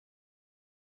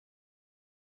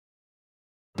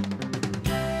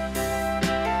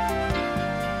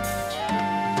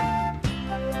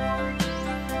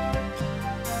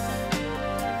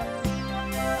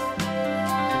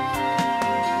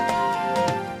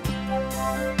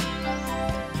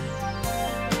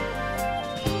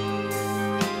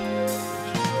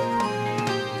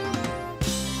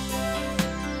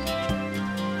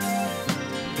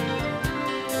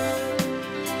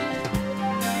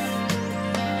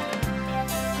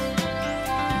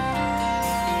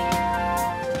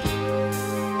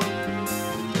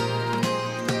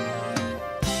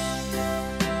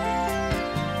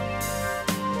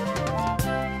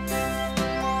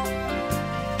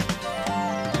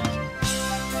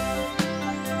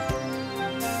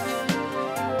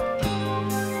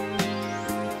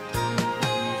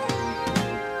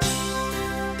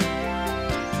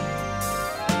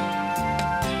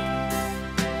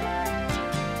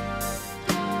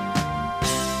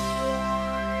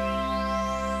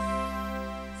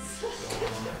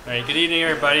right, good evening,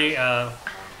 everybody. We're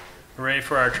ready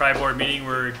for our tri-board meeting.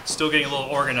 We're still getting a little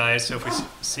organized, so if we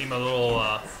seem a little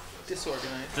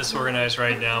disorganized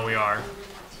right now, we are.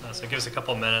 So give us a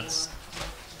couple minutes.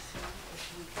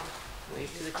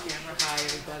 Wave to the camera. Hi,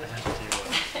 everybody. I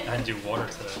had to do water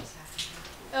today.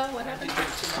 Oh, what happened? Did you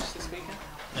drink too much this weekend?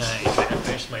 I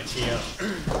finished my tea up.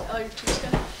 Oh, your tea's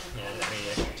done? Yeah, I didn't have any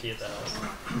extra tea at the house. Yeah.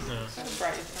 Could have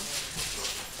brought you some.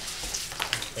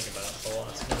 Think about it for a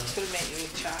while. Could have made you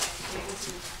eat chai.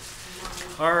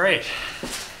 All right.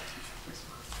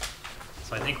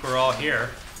 So I think we're all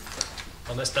here.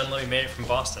 Well, Miss Dunlevy made it from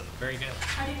Boston. Very good.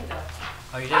 I didn't go.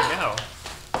 Oh, you didn't go?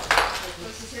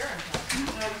 This is here.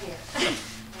 I'm here.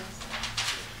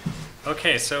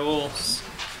 Okay, so we'll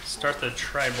start the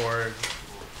tri-board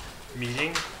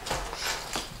meeting.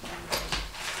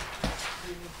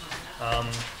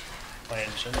 My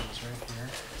agenda is right here.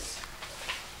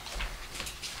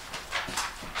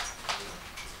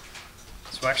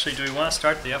 So actually, do we want to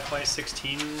start the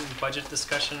FY16 budget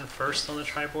discussion first on the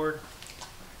tri-board?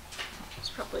 It's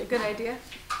probably a good idea.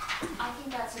 I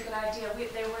think that's a good idea.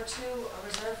 There were two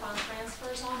reserve fund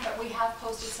transfers on, but we have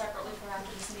posted separately for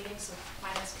after this meeting, so the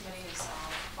finance committee is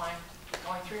fine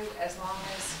going through as long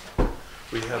as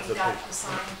we have the got the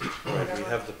signed. right. We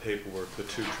have the paperwork, the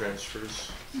two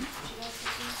transfers. Did you guys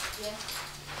get these? Yeah.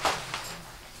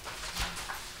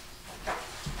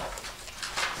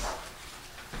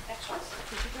 Extras?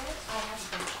 Did you get it? I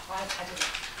haven't been. I didn't.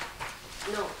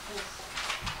 No.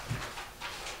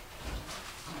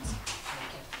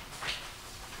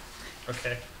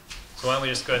 Okay, so why don't we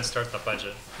just go ahead and start the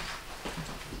budget.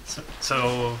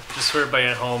 So just for everybody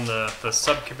at home, the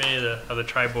subcommittee of the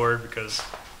tri-board, because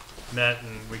met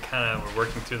and we kind of were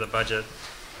working through the budget,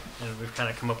 and we've kind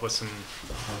of come up with some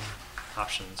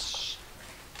options.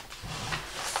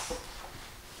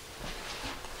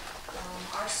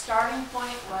 Our starting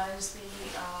point was the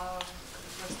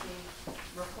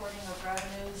reporting of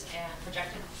revenues and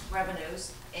projected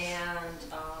revenues and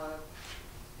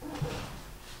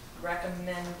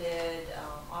recommended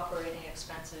operating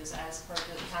expenses as per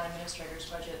the town administrator's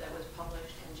budget that was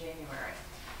published in January.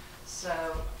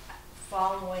 So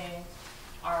following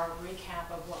our recap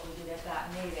of what we did at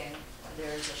that meeting,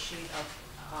 there's a sheet of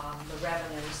the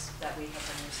revenues that we have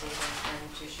been receiving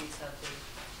and 2 sheets of the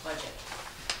budget.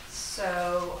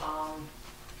 So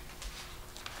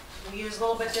we used a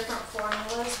little bit different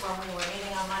formulas when we were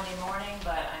meeting on Monday morning,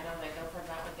 but I know that Guilford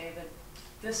met with David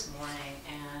this morning,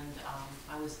 and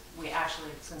we actually,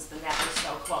 since the net was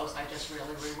so close, I just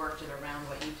really reworked it around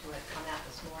what you two had come at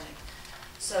this morning.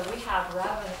 So we have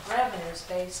revenues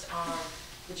based on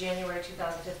the January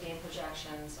 2015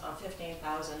 projections of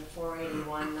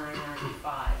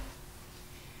 $15,481,995.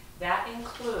 That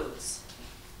includes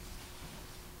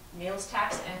meals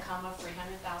tax income of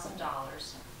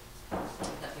 $300,000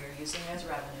 that we're using as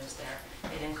revenues there.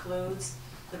 It includes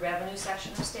the revenue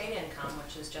section of state income,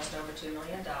 which is just over $2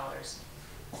 million.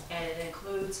 And it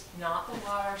includes not the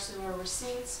water sewer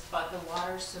receipts, but the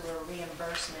water sewer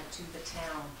reimbursement to the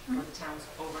town for the town's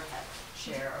overhead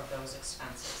share of those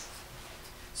expenses.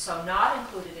 So not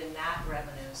included in that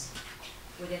revenues,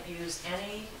 we didn't use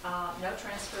any, no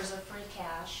transfers of free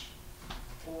cash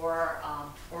or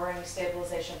any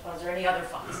stabilization funds or any other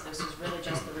funds. This was really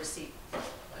just the receipt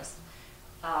list.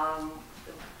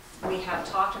 We have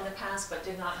talked in the past, but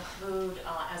did not include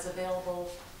as available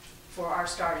for our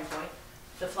starting point,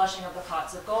 the flushing of the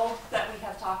pots of gold that we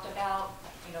have talked about,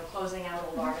 closing out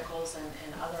old articles and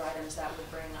other items that would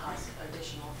bring us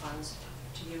additional funds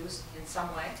to use in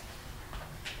some way.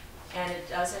 And it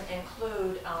doesn't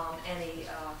include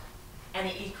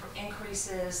any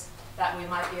increases that we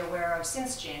might be aware of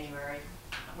since January.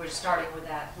 We're starting with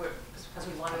that because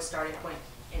we wanted a starting point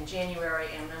in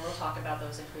January, and then we'll talk about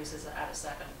those increases a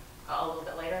little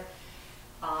bit later.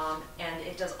 And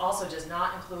it also does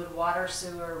not include water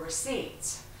sewer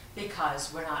receipts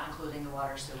because we're not including the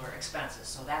water sewer expenses.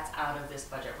 So that's out of this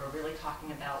budget. We're really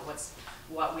talking about what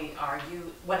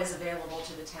is available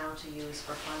to the town to use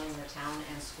for funding the town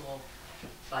and school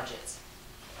budgets.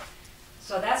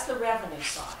 So that's the revenue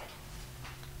side.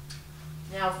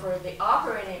 Now for the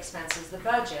operating expenses, the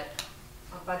budget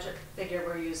figure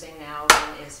we're using now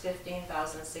is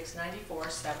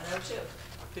 $15,694,702.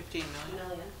 15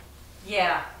 million?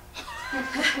 Yeah.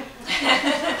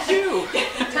 You! Did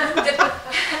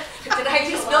I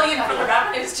use million for the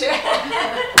revenues too?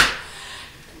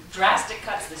 Drastic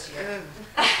cuts this year.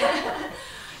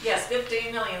 Yes,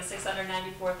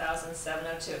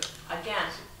 $15,694,702.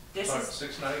 Again, this is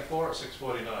 694 or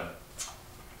 649?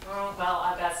 Well,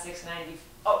 I've got 690.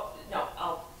 Oh no,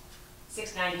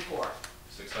 694.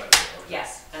 690.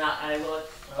 Yes, and I will,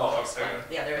 Oh, explain.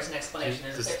 okay. Yeah, there is an explanation,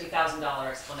 there's a Does-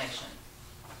 $50,000 explanation.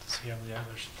 See, yeah,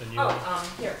 there's the new Oh, one.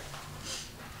 here.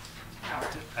 Howard.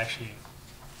 Actually,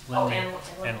 Oh, Lynn and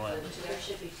and Lynn. Lynn. There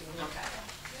should be two. Okay.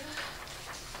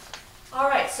 All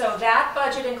right, so that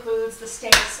budget includes the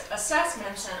state's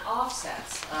assessments and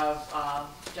offsets of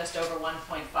just over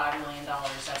 $1.5 million.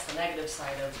 That's the negative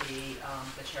side of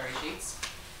the cherry sheets.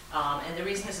 And the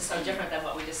reason this is so different than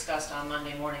what we discussed on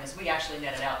Monday morning is we actually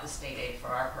netted out the state aid for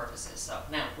our purposes. So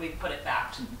now we put it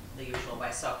back to the usual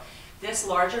way. So this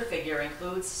larger figure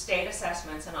includes state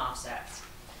assessments and offsets.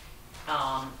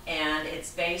 And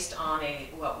it's based on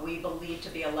what we believe to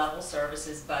be a level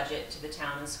services budget to the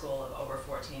town and school of over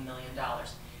 $14 million.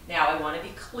 Now, I want to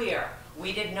be clear,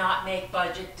 we did not make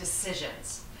budget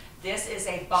decisions. This is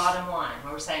a bottom line,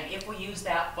 where we're saying if we use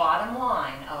that bottom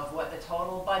line of what the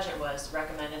total budget was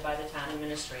recommended by the town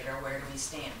administrator, where do we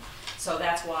stand? So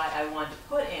that's why I wanted to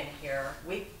put in here,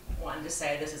 we wanted to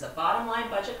say this is a bottom line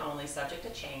budget only, subject to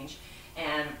change,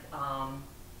 and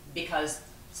because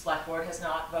Select Board has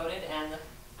not voted and the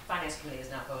Finance Committee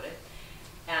has not voted.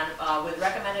 And with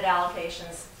recommended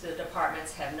allocations to the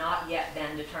departments have not yet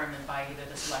been determined by either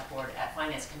the Select Board at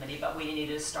Finance Committee, but we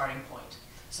needed a starting point.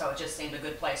 So it just seemed a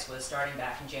good place was starting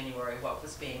back in January what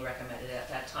was being recommended at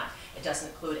that time. It doesn't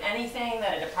include anything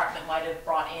that a department might have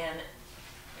brought in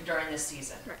during this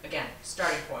season. Right. Again,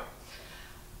 starting point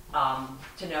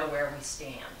to know where we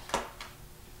stand.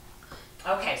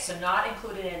 Okay, so not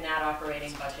included in that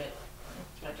operating budget.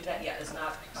 Did I do that? Yeah, is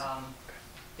not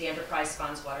the enterprise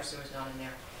funds, water sewer is not in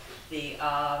there.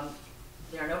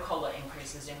 There are no COLA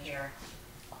increases in here.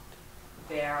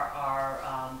 There are,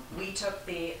 we took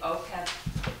the OPEB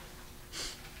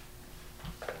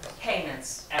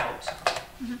payments out.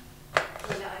 Mm-hmm.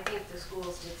 Yeah, I think the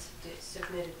schools did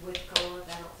submitted with COLA.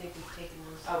 I don't think we've taken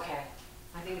those. Okay.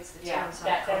 I think it's the Yeah, town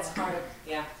side that's COLA. part of,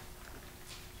 yeah.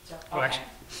 So, Well, okay.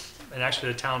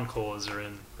 actually, the town colas are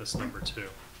in this number too.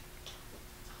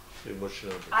 In which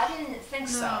number? I didn't think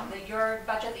so. No. Your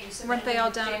budget that you submitted Weren't they all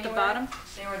in down at the January, bottom?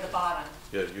 They were at the bottom.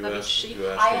 Yeah, you Of each asked, sheet? you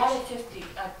I asked me. added 50,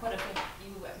 I put you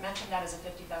mentioned that as a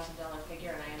 $50,000 figure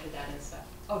and I entered that in stuff.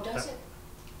 Oh, does it?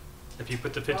 If you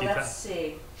put the Well, 50,000. let's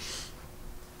see.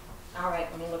 All right,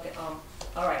 let me look at, all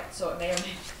right, so it may or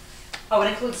may, oh, it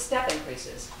includes step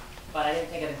increases, but I didn't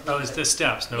think it included. Oh, it's the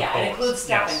steps, no Yeah, it colas. includes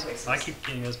step Yes. increases. I keep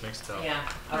getting those mixed up. Yeah,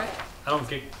 okay. Right. I don't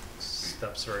get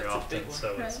steps very That's a often, big one.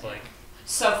 so it's Right. like,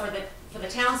 So for the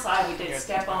town side, we did Yeah.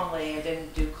 step only and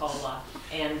didn't do COLA.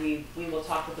 And we will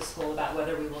talk with the school about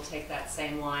whether we will take that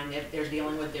same line. They're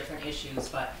dealing with different issues,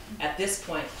 but at this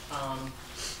point,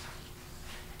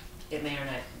 it may or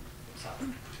not, so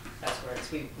that's where it's,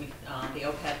 the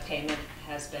OPEB payment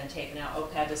has been taken out.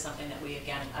 OPEB is something that we,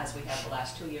 again, as we have the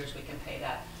last 2 years, we can pay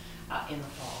that in the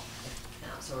fall.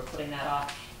 So we're putting that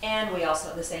off. And we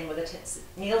also, the same with the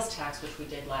meals tax, which we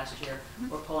did last year,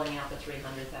 we're pulling out the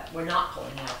 $300,000. We're not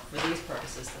pulling out, for these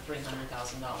purposes, the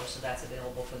 $300,000, so that's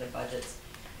available for the budgets.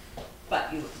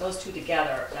 But those two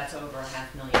together, that's over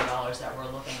 $500,000 that we're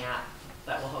looking at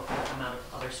that will hopefully come out of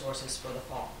other sources for the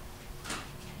fall.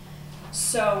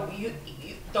 So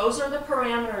those are the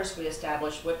parameters we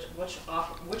established,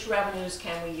 which revenues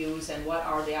can we use and what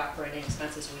are the operating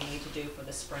expenses we need to do for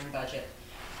the spring budget.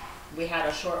 We had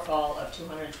a shortfall of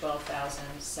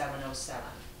 $212,707.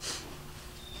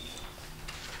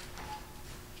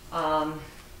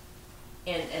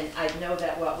 And I know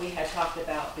that what we had talked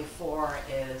about before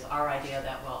is our idea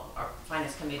that, well, our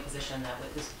finance committee position that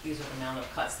these are the amount of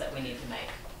cuts that we need to make.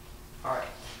 All right.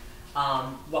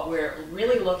 What we're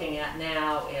really looking at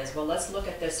now is, well, let's look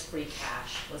at this free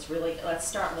cash. Let's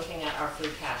start looking at our free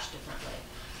cash differently.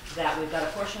 That we've got a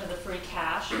portion of the free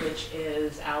cash which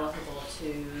is allocable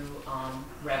to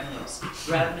revenues.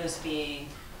 Revenues being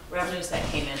revenues that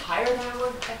came in higher than I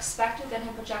would expected than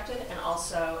had projected, and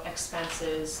also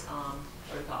expenses,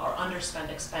 or underspent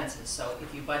expenses. So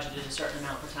if you budgeted a certain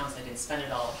amount for towns, they didn't spend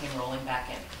it all, it came rolling back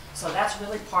in. So that's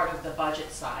really part of the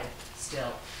budget side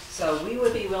still. So we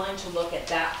would be willing to look at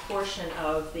that portion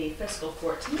of the fiscal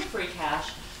 14 free cash,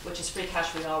 which is free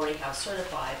cash we already have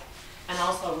certified. And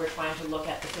also we're trying to look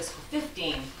at the fiscal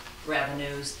 15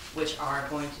 revenues, which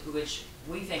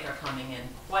we think are coming in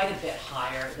quite a bit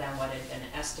higher than what had been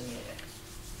estimated.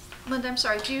 Linda, I'm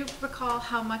sorry, do you recall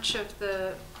how much of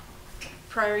the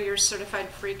prior year's certified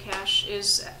free cash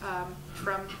is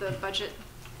from the budget?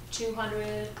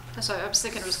 200. I was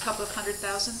thinking it was a couple of $100,000.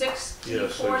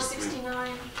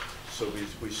 6469. So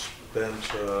we spent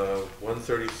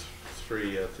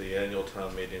 133 at the annual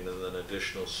town meeting and then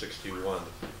additional 61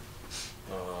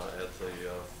 at the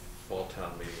fall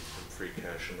town meeting from free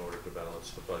cash in order to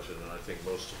balance the budget, and I think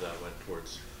most of that went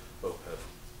towards OPEB.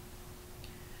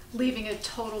 Leaving a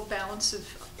total balance of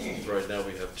Right now,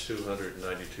 we have $292,000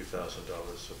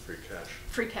 of free cash.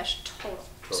 free cash total.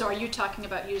 So Total. are you talking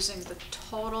about using the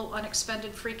total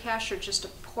unexpended free cash or just a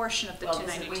portion of the Well,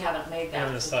 292? we haven't made We that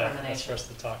haven't decided, that's for determination. us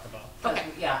to talk about. Okay.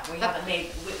 Yeah, we haven't made,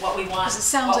 what we want. Because it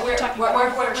sounds what like you're we're- talking what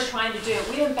about we're proportion. trying to do,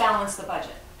 we didn't balance the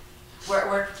budget.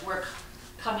 We're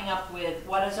coming up with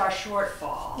what is our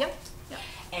shortfall. Yep, yep.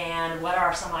 And what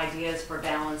are some ideas for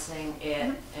balancing it,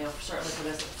 Mhm. you know, certainly for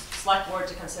the select board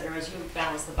to consider as you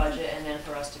balance the budget, and then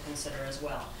for us to consider as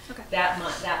well. Okay.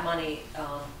 That money,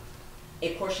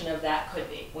 a portion of that could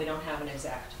be, we don't have an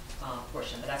exact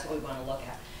portion, but that's what we want to look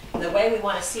at. The way we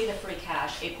want to see the free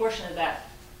cash, a portion of that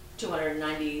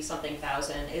 290-something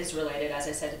thousand is related, as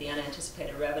I said, to the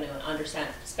unanticipated revenue and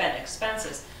underspent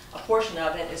expenses. A portion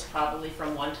of it is probably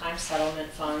from one-time settlement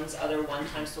funds, other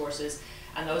one-time sources,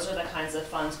 and those are the kinds of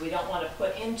funds we don't want to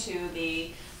put into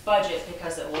the budget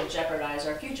because it will jeopardize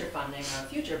our future funding, our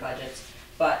future budgets,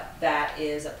 but that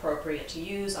is appropriate to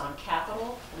use on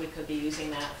capital. We could be using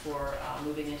that for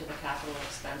moving into the capital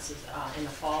expenses in the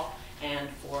fall, and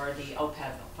for the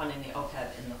OPEB, funding the OPEB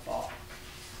in the fall.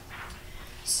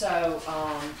 So,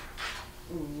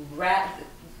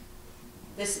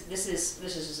 this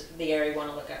is the area we want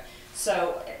to look at.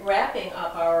 So, wrapping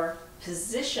up our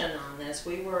position on this,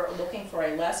 we were looking for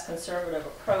a less conservative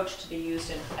approach to be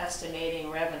used in estimating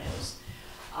revenues.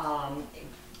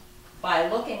 By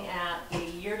looking at the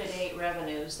year-to-date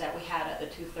revenues that we had at the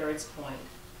 2/3 point,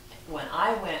 when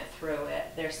I went through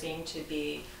it, there seemed to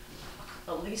be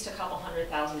at least a couple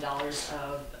 $100,000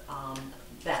 of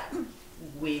that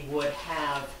we would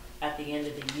have at the end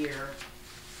of the year,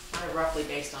 roughly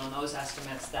based on those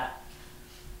estimates, that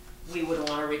we would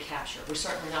want to recapture. We're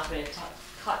certainly not going to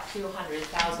cut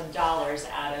 $200,000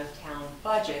 out of town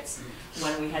budgets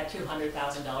when we had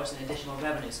 $200,000 in additional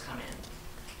revenues come in.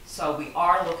 So we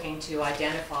are looking to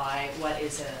identify what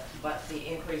the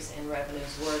increase in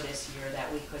revenues were this year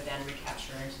that we could then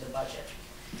recapture into the budget.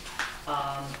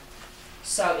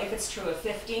 So if it's true of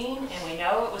 15, and we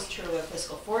know it was true of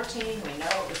fiscal 14, we know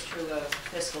it was true of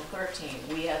fiscal 13,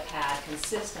 we have had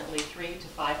consistently $300,000 to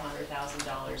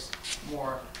 $500,000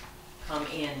 more come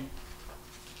in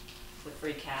with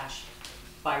free cash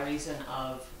by reason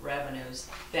of revenues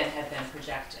than have been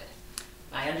projected.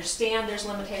 I understand there's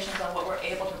limitations on what we're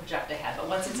able to project ahead, but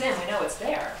once it's in, we know it's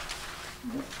there.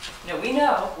 You know,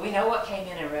 we know what came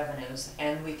in revenues,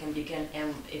 and we can begin,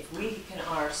 and if we can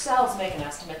ourselves make an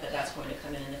estimate that that's going to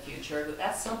come in the future,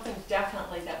 that's something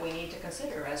definitely that we need to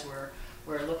consider as we're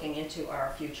looking into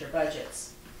our future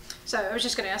budgets. So I was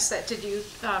just going to ask that, did you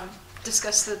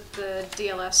discuss the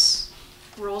DLS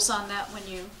rules on that when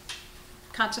you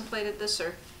contemplated this,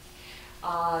 or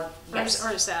Yes.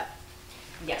 or is that?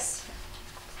 Yes,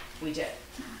 we did.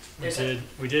 We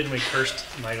did, and we cursed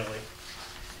mightily.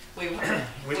 We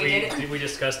did it. We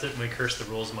discussed it, and we cursed the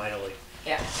rules mightily.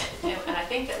 Yeah, and I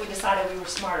think that we decided we were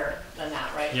smarter than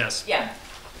that, right? Yes. Yeah.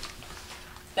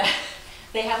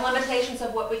 They have limitations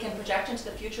of what we can project into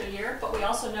the future year, but we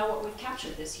also know what we've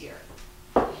captured this year,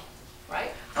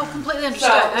 right? Oh, completely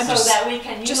understood. So that we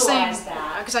can just saying, utilize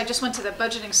that. because I just went to the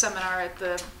budgeting seminar at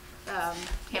the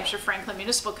Hampshire Franklin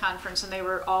Municipal Conference, and they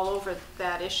were all over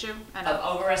that issue. And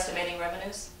Of overestimating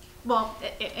revenues? well,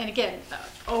 and again,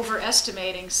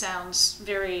 overestimating sounds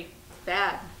very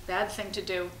bad thing to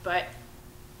do, but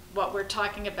what we're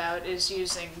talking about is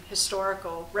using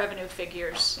historical revenue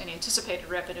figures and anticipated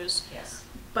revenues. Yes.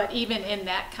 But even in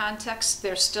that context,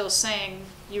 they're still saying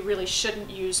you really shouldn't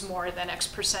use more than X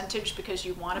percentage because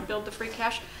you want to build the free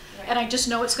cash. Right. And I just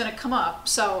know it's going to come up,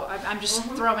 so I'm just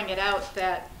throwing it out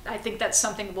that I think that's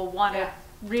something we'll want to Yeah.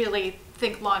 really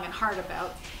think long and hard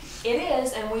about. It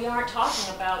is, and we aren't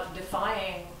talking about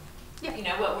defying, Yeah. you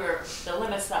know, the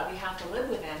limits that we have to live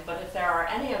within, but if there are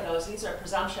any of those, these are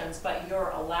presumptions, but you're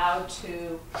allowed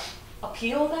to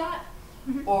appeal that,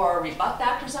 or rebut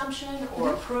that presumption,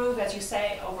 or prove, as you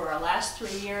say, over our last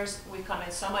 3 years, we've come in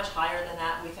so much higher than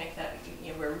that, we think that,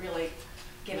 you know, we're really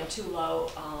given too low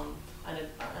an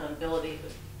ability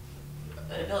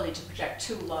to project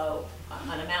too low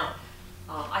an amount.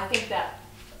 I think that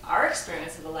our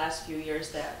experience of the last few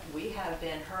years that we have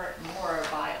been hurt more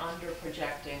by under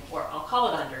projecting, or I'll call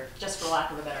it under, just for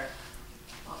lack of a better,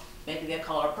 maybe they'll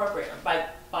call it appropriate,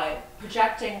 by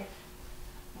projecting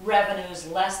revenues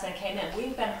less than came in.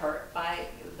 We've been hurt by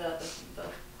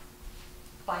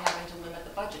by having to limit the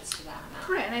budgets to that amount.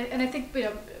 Right, and I think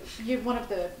one of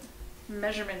the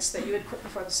measurements that you had put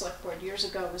before the select board years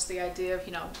ago was the idea of,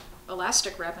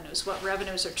 elastic revenues, what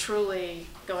revenues are truly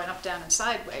going up, down, and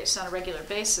sideways on a regular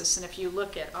basis. And if you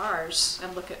look at ours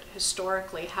and look at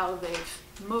historically how they've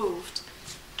moved,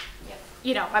 Yep.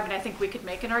 you know, I mean, I think we could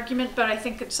make an argument, but I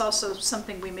think it's also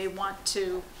something we may want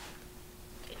to,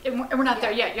 and we're not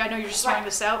there yet. I know you're just throwing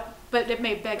this out, but it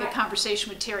may beg a conversation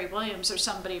with Terry Williams or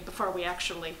somebody before we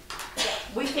actually.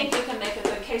 We think we can make a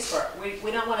good case for it.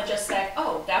 We don't want to just say,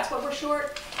 oh, that's what we're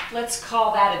short, let's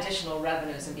call that additional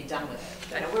revenues and be done with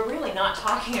it. You know, we're really not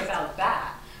talking about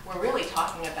that. We're really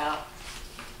talking about,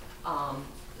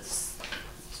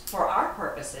 for our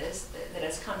purposes, that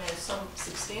it's come in some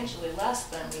substantially less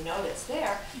than we know that's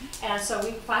there. And so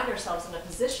we find ourselves in a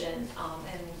position,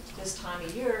 in this time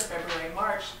of year, February,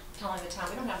 March, telling the town,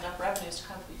 we don't have enough revenues to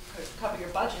cover your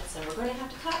budgets, and we're going to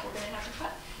have to cut, we're going to have to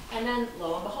cut. And then,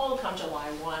 lo and behold, come July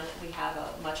 1, we have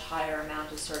a much higher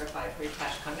amount of certified free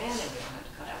cash come in, and we don't have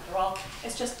to cut after all.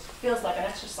 It just feels like an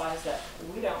exercise that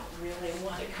we don't really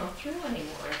want to go through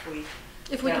anymore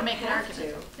if we can make an have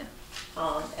argument. to. Yeah.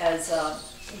 As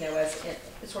you know, as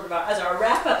our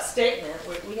wrap-up statement,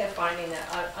 we have finding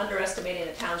that underestimating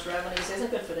the town's revenues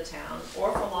isn't good for the town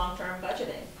or for long-term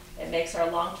budgeting. It makes our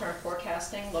long-term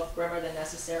forecasting look grimmer than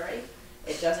necessary.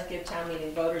 It doesn't give town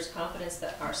meeting voters confidence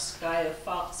that our sky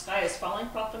is falling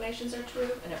proclamations are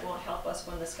true, and it won't help us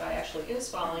when the sky actually is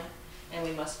falling, and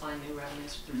we must find new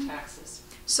revenues through taxes.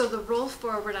 So the roll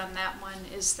forward on that one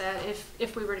is that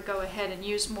if we were to go ahead and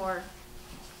use more,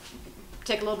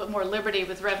 take a little bit more liberty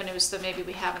with revenues than maybe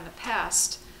we have in the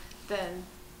past, then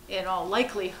in all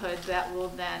likelihood that will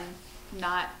then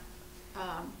not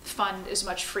fund as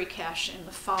much free cash in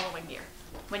the following year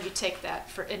when you take that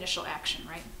for initial action,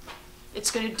 right? It's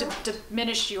going to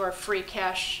diminish your free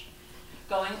cash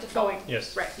Going.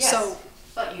 Yes. right. Yes. So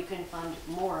But you can fund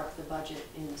more of the budget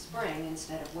in the spring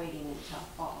instead of waiting until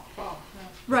fall.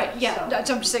 right, yeah, So- that's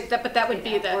what I'm saying. That, but that would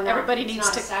be that We're not- everybody needs It's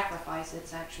not a to. sacrifice,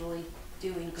 it's actually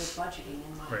doing good budgeting,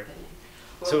 in my Right. opinion.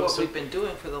 Well, what So- we've been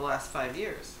doing for the last 5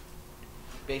 years,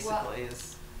 basically,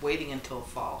 is waiting until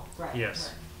fall. Right. Yes.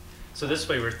 Right. So this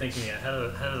way we're thinking ahead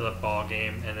of the ball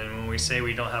game, and then when we say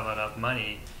we don't have enough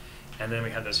money, and then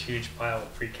we have this huge pile of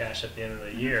free cash at the end of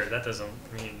the year, that doesn't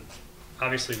mean,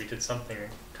 obviously we did something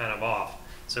kind of off.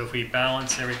 So if we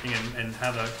balance everything and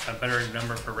have a better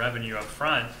number for revenue up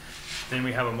front, then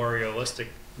we have a more realistic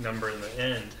number in the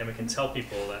end, and we can tell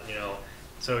people that, you know,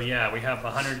 so yeah, we have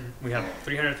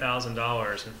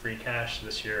 $300,000 in free cash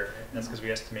this year. That's because we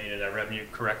estimated our revenue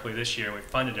correctly this year, and we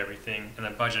funded everything in the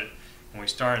budget when we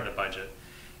started the budget.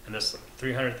 And this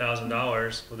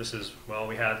 $300,000,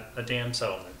 we had a dam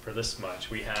settlement for this much.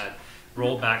 We had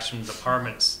rollbacks from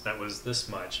departments that was this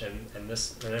much, and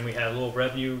then we had a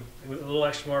little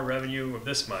extra more revenue of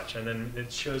this much, and then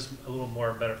it shows a little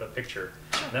more better of a picture.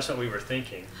 And that's what we were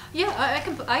thinking. Yeah,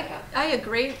 I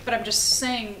agree, but I'm just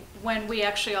saying when we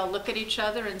actually all look at each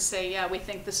other and say, yeah, we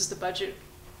think this is the budget,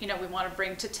 you know, we want to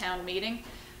bring to town meeting,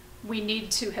 we need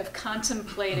to have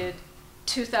contemplated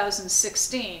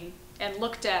 2016 and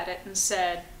looked at it and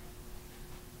said,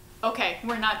 okay,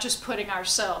 we're not just putting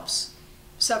ourselves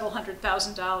several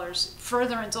 $100,000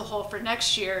 further into the hole for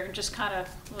next year and just kind of,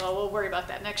 well, we'll worry about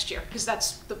that next year, because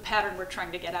that's the pattern we're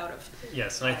trying to get out of.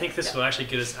 Yes, and I think this will actually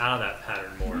get us out of that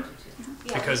pattern more.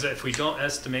 Because if we don't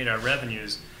estimate our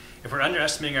revenues, if we're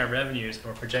underestimating our revenues and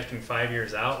we're projecting 5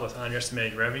 years out with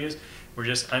underestimated revenues, we're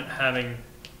just having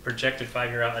projected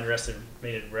 5-year out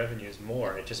underestimated revenues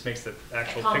more. It just makes the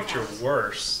actual picture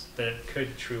worse than it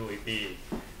could truly be.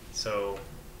 So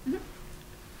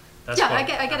that's Yeah, what,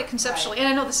 I get it conceptually, and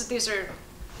I know these are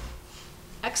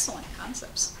excellent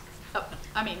concepts.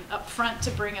 Up front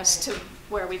to bring us to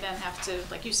where we then have to,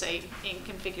 like you say, ink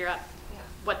and figure out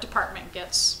what department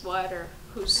gets what or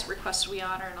whose requests we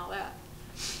honor and all that.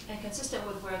 And consistent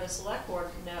with where the select board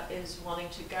is wanting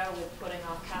to go with putting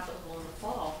off capital in the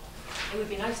fall, it would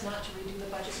be nice not to redo the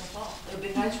budget in the fall. It would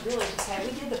be nice really to say,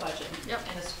 we did the budget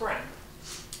in the spring.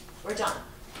 We're done.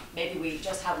 Maybe we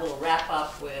just have a little wrap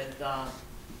up with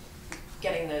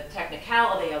getting the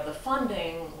technicality of the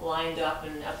funding lined up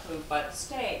and approved by the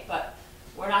state, but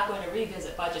we're not going to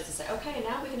revisit budgets and say, okay,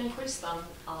 now we can increase them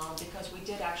because we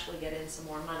did actually get in some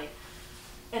more money.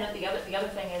 And the other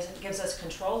thing is it gives us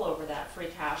control over that free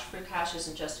cash. Free cash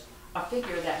isn't just a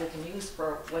figure that we can use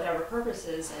for whatever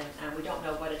purposes, and we don't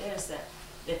know what it is. That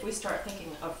if we start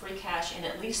thinking of free cash in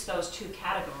at least those two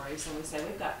categories, and we say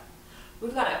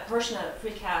we've got a portion of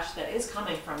free cash that is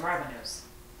coming from revenues.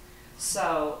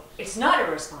 So it's not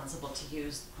irresponsible to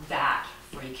use that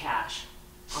free cash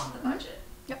on the budget.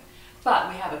 Yep. But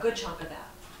we have a good chunk of that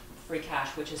free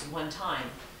cash, which is one time,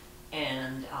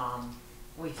 and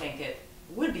we think it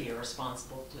would be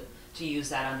irresponsible to use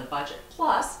that on the budget.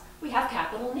 Plus, We have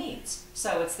capital needs,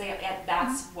 so it's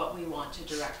that's what we want to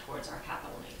direct towards our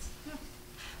capital needs.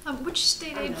 Which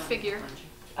state aid figure?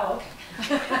 Oh,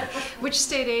 okay. Which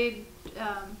state aid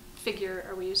figure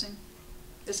are we using?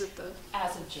 Is it the?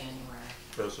 As of January.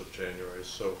 As of January,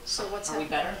 so. So what's Are we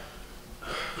happening?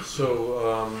 better?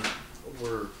 So,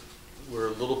 we're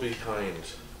a little behind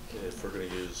if we're gonna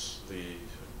use the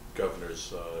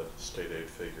governor's, state aid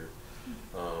figure.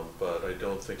 But I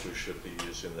don't think we should be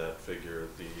using that figure.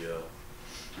 The,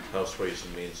 House Ways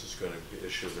and Means is gonna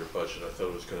issue their budget. I thought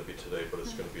it was gonna be today, but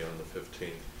it's gonna be on the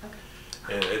 15th.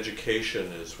 Okay. And education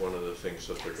is one of the things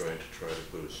that they're going to try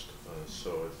to boost.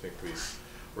 So I think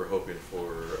we're hoping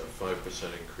for a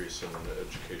 5% increase in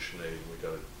education aid. We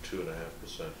got a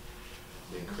 2.5%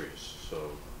 increase.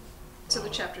 So the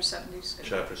Chapter 70 is good.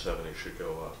 Chapter 70 should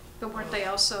go up. But weren't they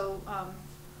also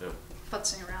Yep.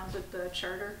 futzing around with the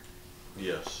charter?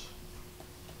 Yes.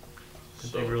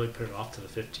 Did they really put it off to the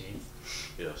 15th?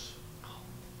 Yes.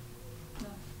 No.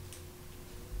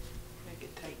 Make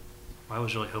it tight. I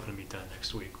was really hoping to be done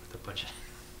next week with the budget.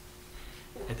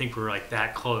 I think we're like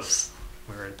that close.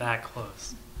 We're that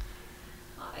close.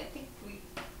 I think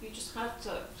you just have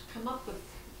to come up with,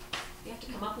 you have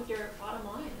to come up with your bottom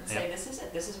line and say, Yep. this is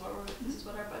it, this is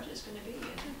what our budget is gonna be,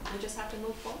 and we just have to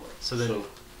move forward. So then,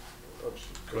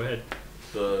 go ahead.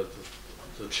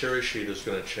 The cherry sheet is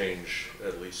going to change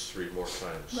at least 3 more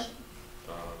times. Right.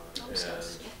 And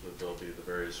Almost, yeah. there'll be the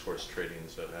various horse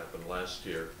tradings that happened last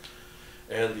year.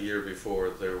 And the year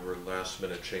before, there were last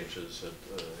minute changes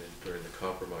during the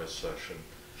compromise session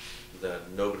that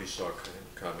nobody saw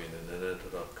coming, and it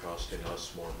ended up costing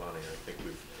us more money. I think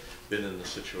we've been in the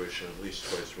situation at least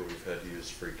twice where we've had to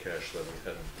use free cash that we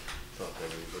hadn't thought that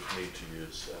we would need to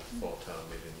use at fall town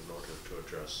meeting in order to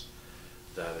address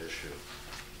that issue.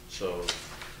 So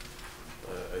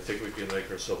I think we can make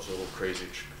ourselves a little crazy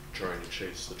trying to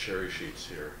chase the cherry sheets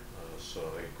here. So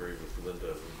I agree with Linda,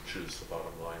 we choose the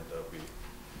bottom line that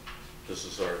this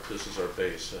is our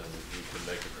base, and you can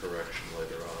make a correction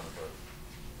later on, but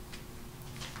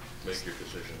make your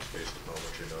decisions based upon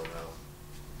what you know now.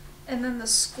 And then the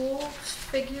school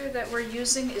figure that we're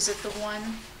using, is it the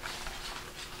one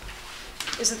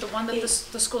that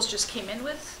the schools just came in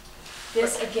with?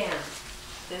 This, again,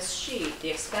 this sheet, the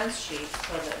expense sheet,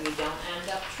 so that we don't end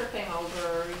up tripping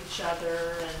over each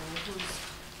other and whose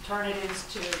turn it is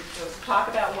to talk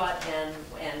about what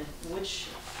and which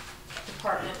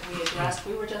department we addressed.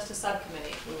 We were just a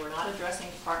subcommittee. We were not addressing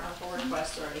departmental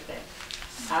requests or anything.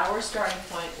 Our starting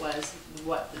point was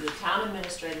what the town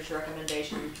administrator's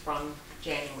recommendation from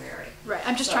January. Right,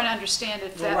 I'm just So- trying to understand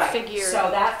if that Right. figure. So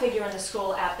that figure in the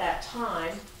school at that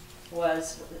time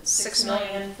was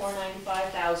 $6,495,000.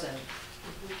 $6,495,000.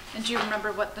 And do you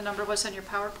remember what the number was on your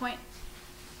PowerPoint?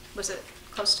 Was it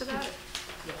close to that?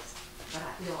 Yes.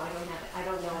 No, I don't have it. I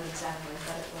don't know it exactly,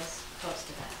 but it was close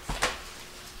to that.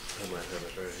 I might have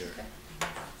it right here. Okay.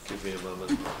 Give me a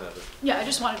moment, I'll have it. Yeah, I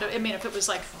just wanted to, I mean, if it was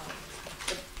like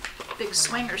a big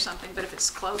swing or something, but if it's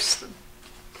close, then.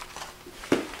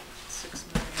 6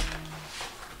 million.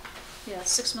 Yeah,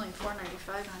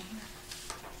 6,495,000 on here.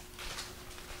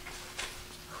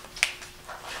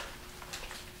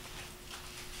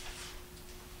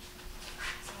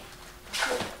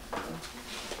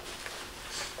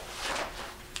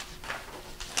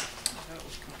 That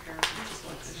was comparison to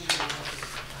what's in there.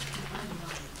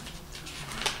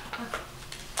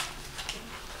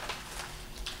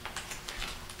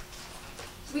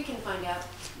 We can find out.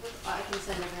 I can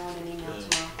send everyone an email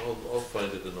tomorrow. I'll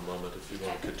find it in a moment if you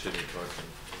want to continue talking.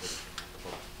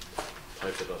 I'll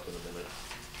type it up in a minute.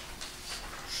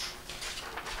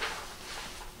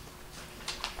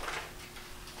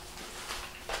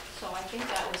 So I think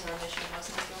that was our mission,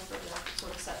 wasn't it, Guilford, to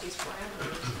sort of set these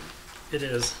parameters? It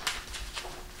is.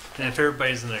 And if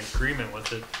everybody's in agreement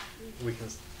with it, we can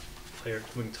talk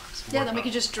some more. Yeah, then we about could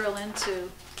it. just drill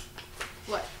into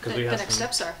what the 'Cause we have next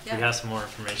some- steps are. We Yeah. have some more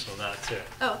information on that too.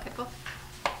 Oh, okay, cool.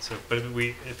 So, but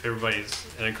if everybody's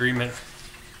in agreement,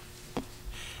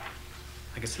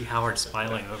 I can see Howard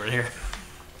smiling over here.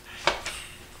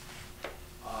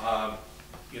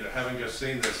 Having just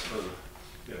seen this for,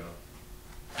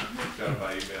 got it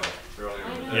by email earlier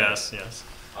I in the know. day. Yes.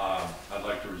 I'd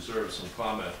like to reserve some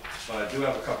comment, but I do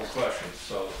have a couple questions.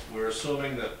 So we're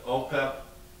assuming that OPEB,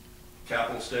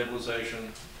 capital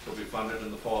stabilization, will be funded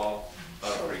in the fall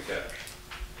out of free cash.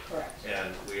 Correct.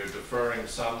 And we are deferring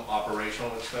some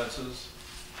operational expenses,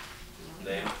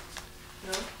 name,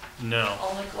 No? No.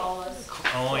 Only COLAs?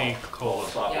 Only COLA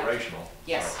is COLA. operational.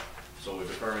 Yes. So we're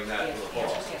deferring that Yes, to the the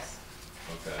answer fall. is yes.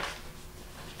 Okay.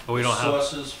 But we don't have.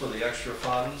 Sources for the extra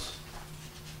funds?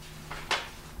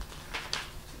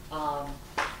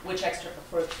 Which extra,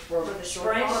 for the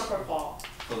spring or shortfall? for fall?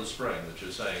 For the spring that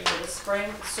you're saying, For the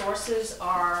spring, sources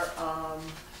are,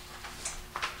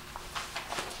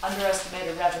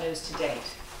 underestimated revenues to date.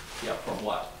 yeah, from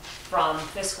what? From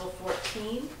fiscal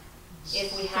 14,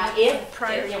 if we have, From if,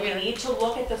 prior we year. need to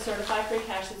look at the certified free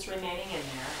cash that's remaining in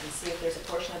there and see if there's a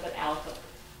portion of it allocable,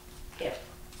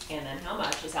 and then how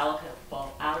much is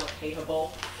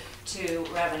allocatable to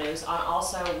revenues.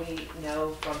 Also, we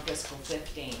know from fiscal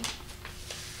 15,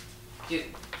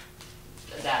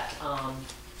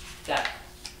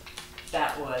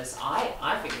 that was,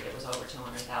 I figured it was over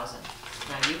 200,000.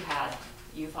 Now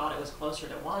you thought it was closer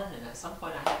to 1, and at some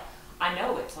point I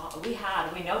know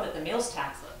we know that the meals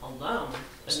tax alone,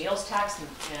 the meals tax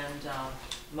and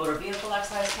motor vehicle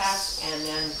excise tax, and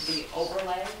then the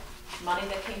overlay money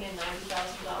that came in,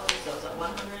 $90,000, those at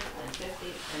 150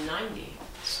 and 90,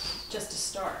 just to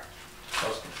start.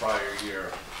 Plus the prior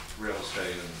year real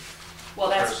estate and Well,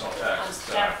 that's, personal taxes.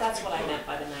 that's what I meant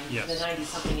by the 90. Yes. The 90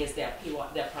 something is that prior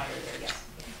year, yes.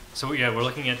 So yeah, we're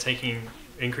looking at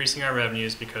increasing our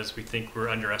revenues because we think we're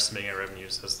underestimating our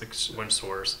revenues as the one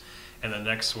source. And the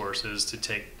next source is to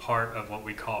take part of what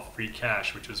we call free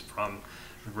cash, which is from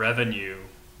revenue,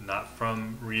 not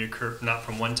from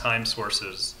one-time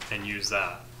sources, and use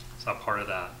that. It's not part of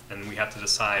that. And we have to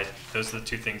decide, those are the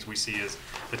two things we see as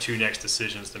the two next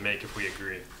decisions to make if we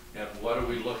agree. And what are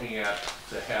we looking at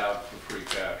to have for free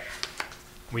cash?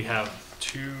 We have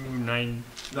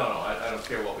No, I don't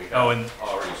care what we have Oh, and-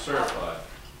 already certified.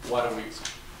 What are we,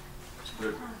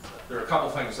 there are a couple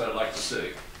things that I'd like to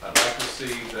see. I'd like to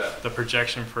see that the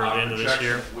projection for the our end of this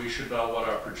year. projection, we should know what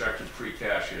our projected free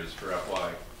cash is for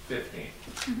FY 15.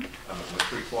 We're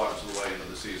 3/4 of the way into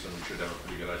the season, we should have a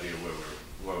pretty good idea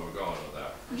where we're going with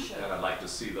that. We should. And I'd like to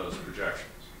see those projections.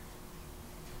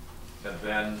 And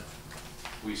then,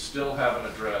 we still haven't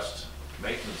addressed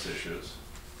maintenance issues.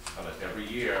 Every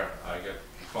year, I get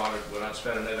cornered, we're not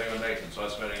spending anything on maintenance,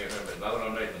 not spending anything, nothing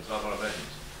on maintenance, nothing on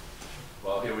maintenance.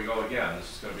 Well, here we go again,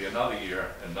 this is gonna be another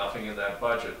year, and nothing in that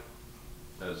budget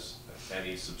has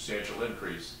any substantial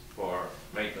increase for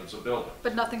maintenance of building.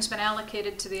 But nothing's been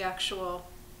allocated to the actual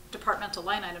departmental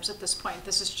line items at this point.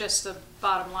 This is just the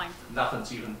bottom line.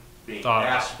 Nothing's even being Thought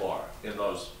about. asked for in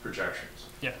those projections.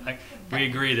 Yeah, we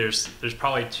agree. There's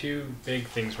probably two big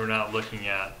things we're not looking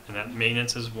at, and that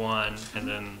maintenance is one, and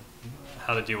then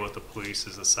how to deal with the police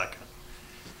is the second.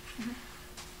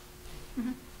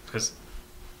 Because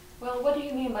Well, what do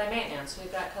you mean by maintenance?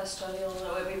 We've got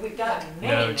custodial, we've got no,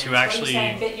 maintenance. to What are you actually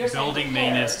saying? You're saying building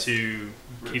maintenance repairs. to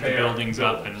keep the Repair buildings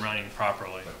up and buildings. running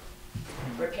properly.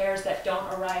 Repairs that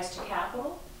don't arise to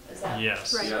capital? Is that?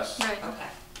 Yes. Right, Yes. right, Okay.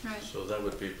 right. So that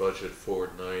would be budget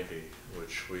 490,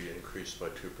 which we increased by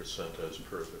 2% as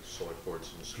per the select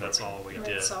board's instruction. That's all we did.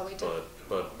 That's all we did.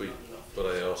 But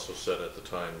I also said at the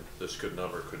time, this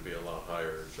number could be a lot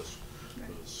higher, it just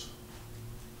was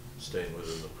staying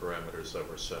within the parameters that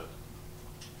were set.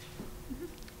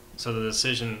 So the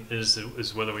decision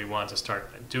is whether we want to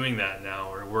start doing that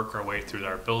now or work our way through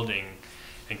our building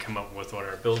and come up with what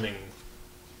our building,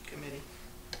 Committee.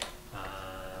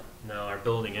 no, our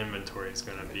building inventory is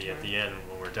going to be at the end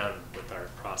when we're done with our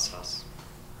process.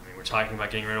 I mean, we're talking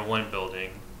about getting rid of one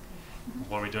building.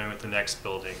 What are we doing with the next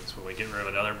buildings? Will we get rid of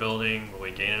another building? Will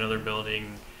we gain another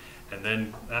building? And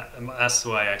then that's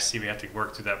why I see we have to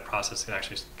work through that process and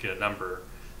actually get a number.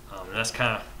 And that's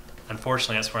kind of,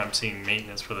 unfortunately, that's where I'm seeing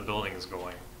maintenance for the buildings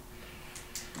going.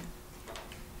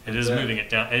 It is moving it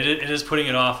down. It is putting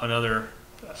it off another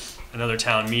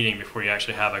town meeting before you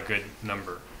actually have a good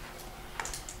number.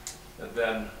 And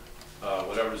then,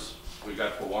 whatever's we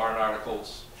got for warrant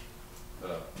articles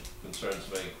concerns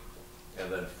me.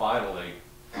 And then finally,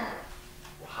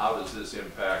 how does this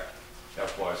impact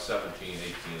FY 17, 18,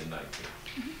 and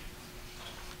 19?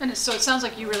 And so it sounds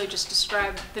like you really just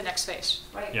described the next phase.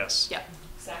 Right? Yes. Yeah.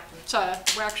 Exactly. So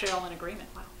we're actually all in agreement.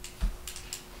 Wow.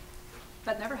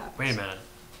 That never happens. Wait a minute.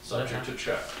 Subject to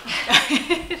check.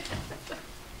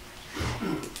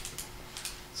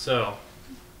 So,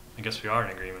 I guess we are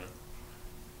in agreement.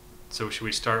 So should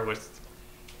we start with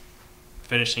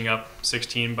finishing up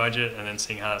 16 budget and then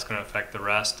seeing how that's going to affect the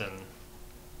rest? And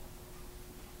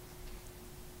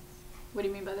What do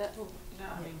you mean by that? Yeah,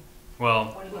 I mean, well,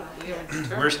 What do you want? we haven't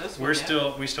determined this one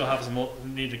yet. we still have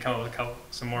need to come up with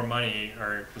some more money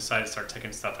or decide to start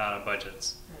taking stuff out of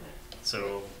budgets.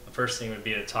 So the first thing would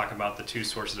be to talk about the two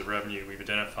sources of revenue we've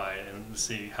identified and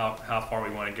see how far we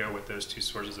want to go with those two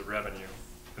sources of revenue.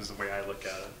 Is the way I look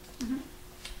at it.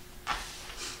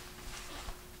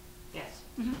 Yes.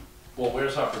 Well,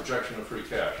 where's our projection of free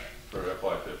cash for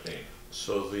FY 15?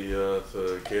 So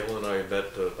the Gail and I met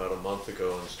about a month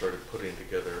ago and started putting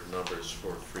together numbers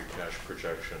for free cash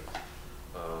projection.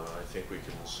 I think we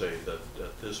can say that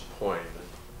at this point,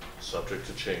 subject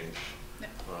to change,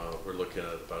 we're looking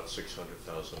at about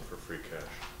 $600,000 for free cash.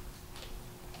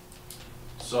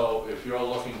 So if you're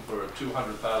looking for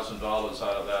 $200,000 out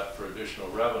of that for additional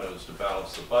revenues to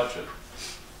balance the budget,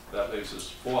 that leaves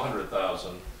us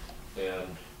 $400,000.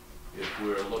 And if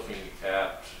we're looking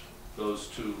at those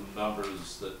two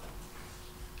numbers that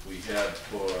we had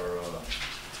for,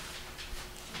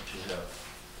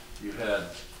 you had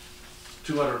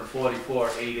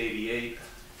 244,888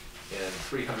 and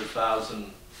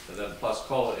 300,000, and then plus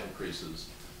COLA increases.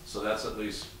 So that's at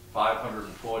least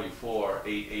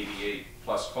 544,888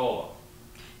 plus COLA.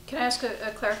 Can I ask a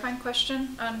clarifying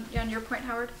question on your point,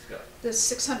 Howard? Yeah. The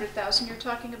 600,000 you're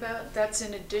talking about, that's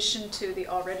in addition to the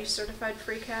already certified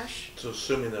free cash, So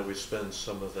assuming that we spend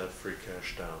some of that free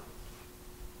cash down.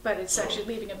 but it's actually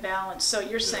leaving a balance. So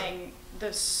you're saying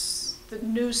the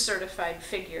new certified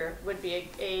figure would be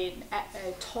a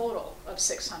total of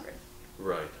 600.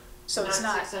 Right. So it's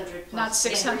not 600 plus. not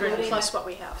 600 Including plus the- what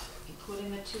we have.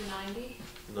 Including the 290?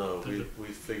 No, we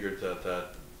figured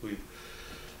that we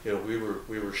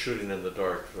were shooting in the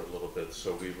dark for a little bit,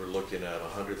 so we were looking at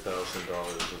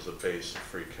 $100,000 as a base of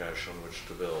free cash on which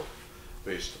to build,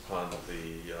 based upon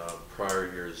the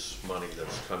prior year's money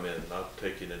that's come in, not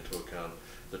taking into account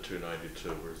the 292.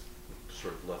 We're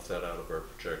sort of left that out of our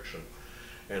projection,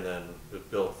 and then it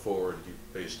built forward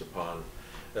based upon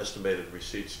estimated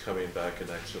receipts coming back in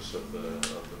excess of the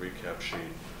recap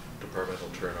sheet, departmental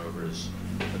turnovers,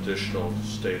 additional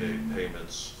state aid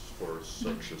payments for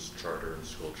such as charter and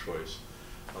school choice,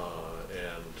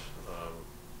 and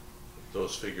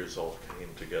those figures all came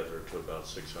together to about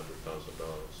 $600,000.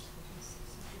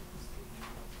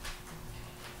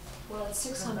 Well, it's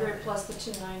 600 plus the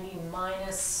 290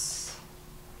 minus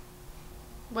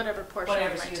Whatever portion you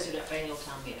whatever's might used take. at annual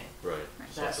town meeting. Right.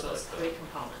 That's something those like three that.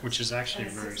 components. Which is actually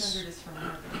And very, 600 is from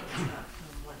revenue, it's not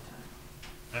from one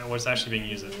time. what's actually being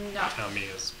used at No. town meeting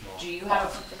is small. Do you I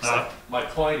have, don't think so. My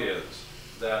point is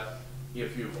that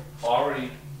if you've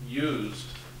already used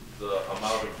the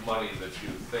amount of money that you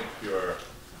think you're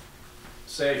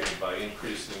saving by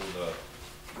increasing the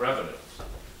revenues,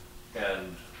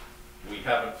 and we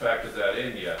haven't factored that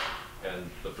in yet, and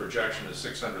the projection is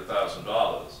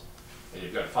 $600,000, and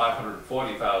you've got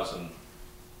 $540,000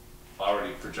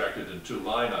 already projected in two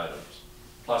line items,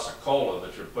 plus a COLA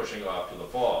that you're pushing off to the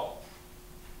fall,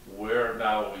 where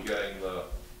now are we getting the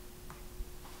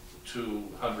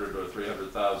 200 or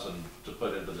 300,000 to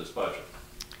put into this budget?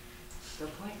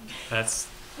 good point. That's,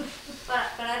 But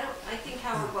I think,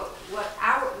 Howard,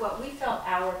 what we felt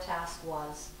our task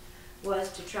was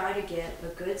to try to get a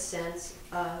good sense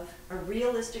of, a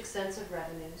realistic sense of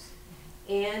revenues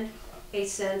and a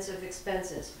sense of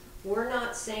expenses. We're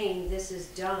not saying this is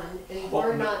done, and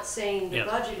we're not saying the Yeah.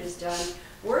 budget is done.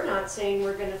 We're not saying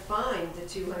we're gonna find the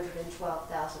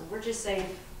 212,000. We're just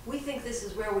saying, we think this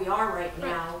is where we are right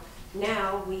now.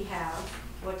 Now we have,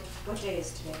 what day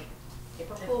is today?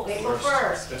 April April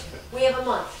 1st. We have a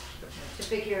month to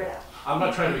figure it out. I'm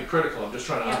not trying to be critical, I'm just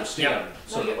trying to Yeah. understand,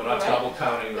 so No, that we're you're not right. double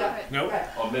counting or Yeah, Nope.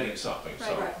 right, omitting something,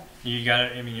 so. right. you got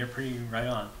it, I mean, you're pretty right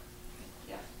on.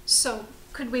 Yeah. So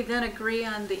could we then agree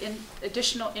on the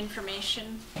additional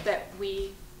information that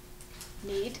we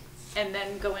need and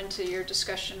then go into your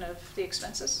discussion of the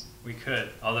expenses? We could,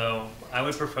 although I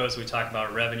would propose we talk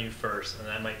about revenue first, and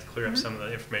that might clear up some of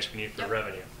the information we need for Yep.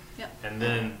 revenue. Yep. And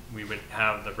then we would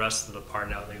have the rest of the part,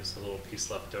 now leaves a little piece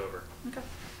left over. Okay.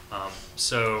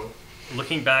 So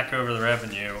looking back over the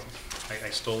revenue, I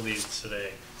stole these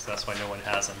today, so that's why no one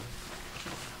has them.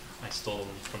 I stole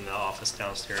them from the office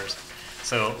downstairs.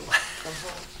 So,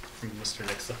 from Mr.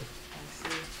 Nixon. I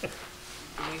see.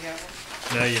 Do we have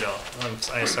it? No, you don't.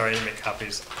 I'm sorry, I didn't make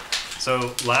copies.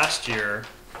 So last year,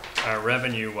 our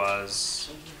revenue was,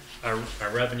 our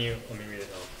revenue, let me read it,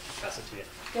 I'll pass it to you.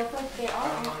 They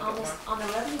are on the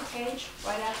revenue page,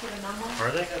 right after the number.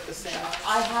 Are they? Is that the same?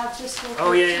 I have fiscal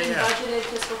Oh, yeah, 13 yeah. budgeted,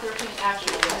 fiscal 13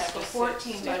 actual, fiscal Yeah.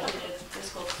 14 budgeted,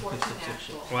 fiscal 14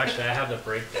 actual. Well, actually, I have the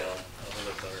breakdown a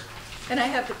little bit better. And I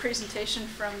have the presentation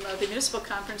from the municipal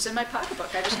conference in my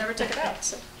pocketbook. I just never took it out,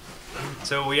 so.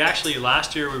 So we actually,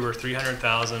 last year, we were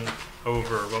 300,000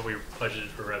 over what we budgeted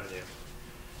for revenue.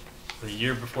 The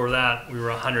year before that, we were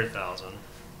 100,000.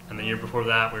 And the year before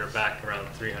that, we were back around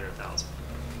 300,000.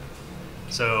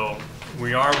 So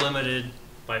we are limited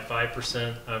by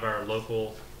 5% of our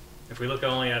local, if we look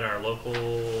only at our local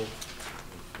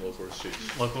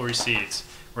receipts,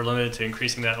 we're limited to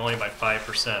increasing that only by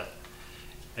 5%.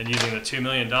 And using the $2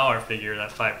 million figure, that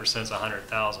 5% is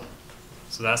 100,000.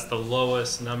 So that's the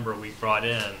lowest number we brought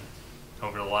in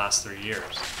over the last 3 years.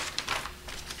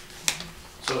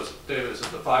 So, David, is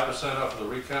it the 5% off the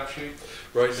recap sheet?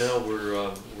 Right now,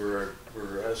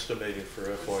 we're estimating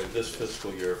for this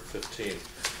fiscal year 15,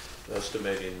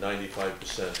 estimating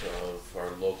 95% of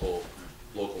our local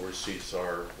receipts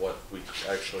are what we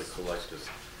actually collected.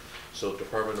 So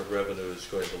Department of Revenue is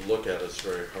going to look at us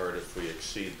very hard if we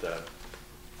exceed that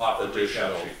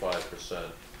additional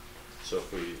 5%. So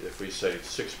if we say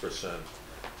 6%,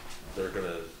 they're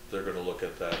gonna look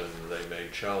at that and they may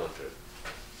challenge it,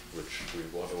 which we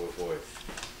want to avoid.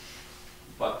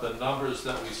 But the numbers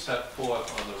that we set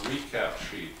forth on the recap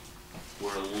sheet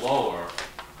were lower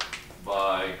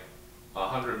by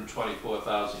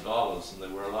 $124,000 than they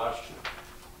were last year.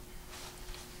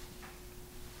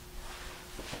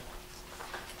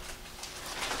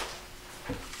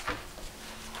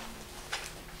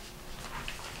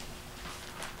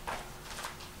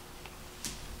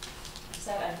 Is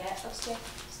that a net of state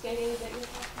aid that you're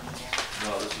talking about?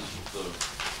 No, this is the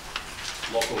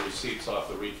local receipts off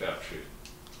the recap sheet.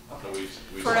 So we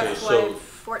For said FY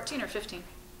 14 or 15?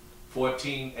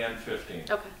 14 and 15.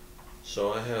 Okay.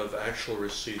 So I have actual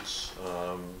receipts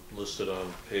listed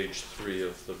on page 3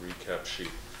 of the recap sheet.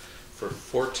 For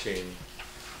 14,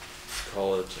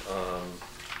 call it,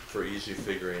 for easy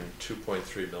figuring,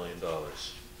 $2.3 million.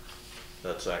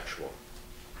 That's actual.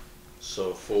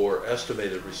 So for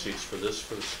estimated receipts for this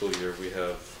fiscal year, we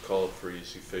have, call it for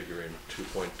easy figuring,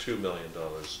 $2.2 million.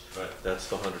 Right. That's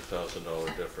the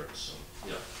 $100,000 difference.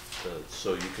 Yeah.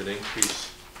 So you can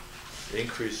increase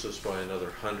this by another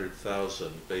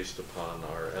 100,000 based upon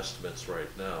our estimates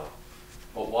right now.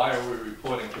 But why are we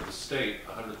reporting to the state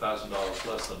 $100,000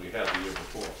 less than we had the year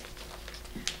before?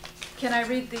 Can I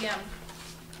read the,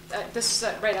 this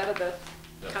is right out of the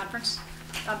Yeah. conference?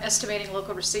 Estimating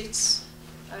local receipts.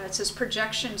 It says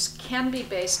projections can be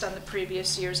based on the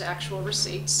previous year's actual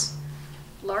receipts.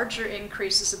 Larger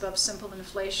increases above simple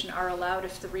inflation are allowed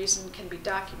if the reason can be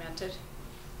documented.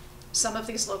 Some of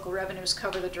these local revenues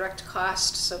cover the direct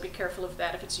cost, so be careful of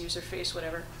that if it's user fees,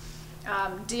 whatever.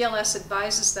 DLS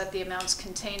advises that the amounts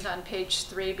contained on page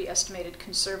 3 be estimated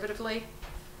conservatively.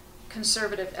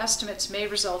 Conservative estimates may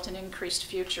result in increased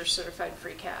future certified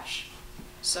free cash.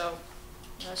 So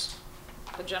that's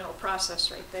the general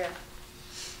process right there.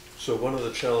 So one of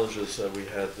the challenges that we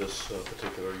had this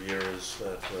particular year is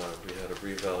that we had a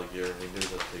reval year. We knew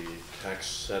that the tax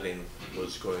setting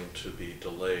was going to be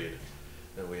delayed,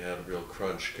 and we had a real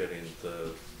crunch getting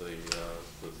the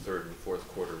third and fourth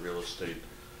quarter real estate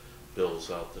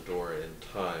bills out the door in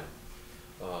time.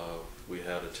 We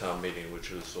had a town meeting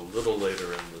which was a little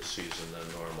later in the season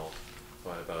than normal,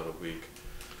 by about a week.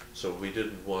 So we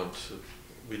didn't want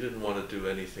to do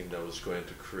anything that was going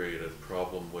to create a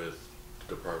problem with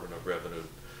Department of Revenue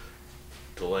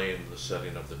delaying the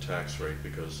setting of the tax rate,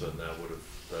 because then that would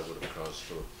have caused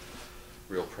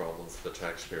a real problem for the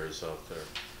taxpayers out there.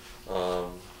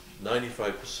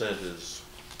 95% is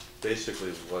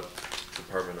basically what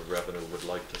Department of Revenue would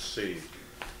like to see,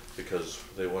 because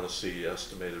they want to see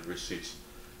estimated receipts,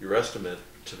 your estimate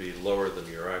to be lower than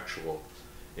your actual,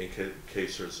 in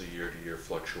case there's a year-to-year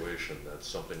fluctuation, that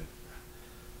something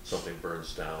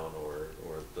burns down, or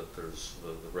that there's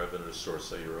the revenue source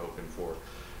that you're hoping for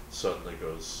suddenly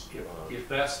goes. If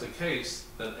that's the case,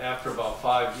 then after about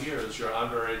 5 years, you're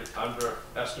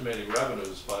underestimating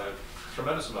revenues by a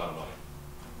tremendous amount of money.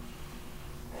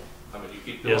 I mean, you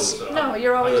keep doing Yes. this at No,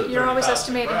 you're always 130,000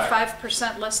 estimating crack.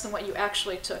 5% less than what you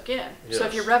actually took in. So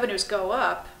if Yes. your revenues go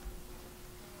up,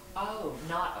 Oh,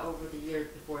 not over the year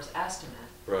before's estimate.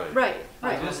 Right. right, It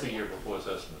right. is the year before's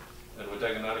estimate, and we're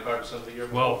taking 95% of the year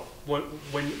before. Well,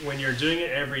 when you're doing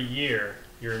it every year,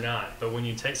 you're not. But when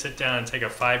you sit down and take a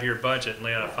 5-year budget and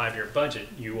lay out a 5-year budget,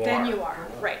 you are. Then you are,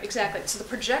 right, exactly. So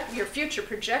your future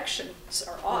projections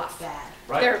are off. Bad.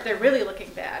 Right. They're really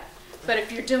looking bad. But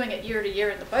if you're doing it year to year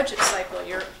in the budget cycle,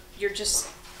 you're just,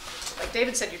 like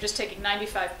David said, you're just taking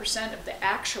 95% of the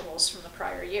actuals from the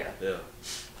prior year. Yeah.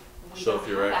 We So don't if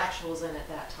you're have actuals in at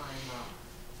that time,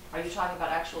 though. Are you talking about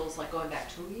actuals like going back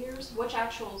 2 years? Which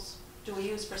actuals do we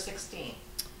use for 16?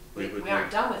 We We would aren't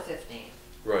need- done with 15.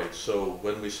 Right, so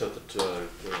when we set the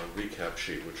recap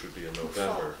sheet, which would be in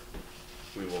November,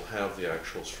 we will have the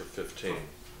actuals for 15.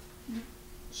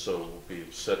 So we'll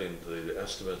be setting the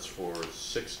estimates for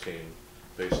 16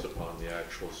 based upon the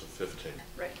actuals of 15.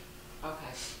 Right,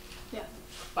 Okay, yeah.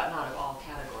 but not of all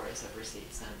categories of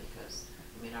receipts then, because,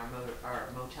 I mean, our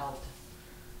motel,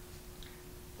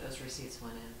 those receipts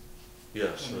went in,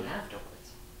 Yes. came in afterwards.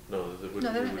 No, there would,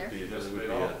 No, they're it in would there. be, You it just would made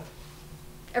be all. in.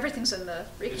 Everything's in the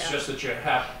recap. It's just that you're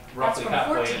roughly That's from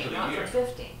halfway 14, into the not year. from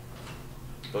 15.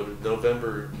 But in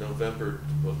November,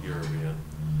 what year are we in?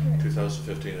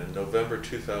 2015. In November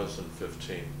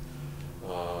 2015,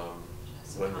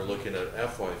 when we're looking at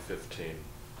FY15,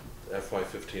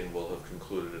 FY15 will have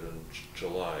concluded in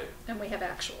July. And we have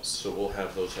actuals. So we'll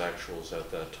have those actuals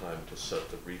at that time to set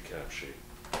the recap sheet.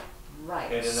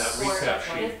 Right. And in that recap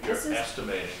sheet, This you're is-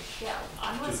 estimating Yeah,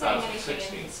 I'm not saying anything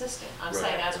 2016. inconsistent. I'm Right.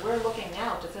 saying as we're looking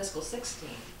now to fiscal 16,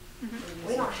 Mm-hmm.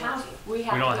 we don't have, we We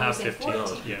have don't to be have using 15.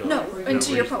 14. Yeah. No, we and to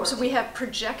don't your reach point, so we have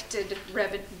projected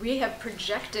we have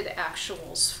projected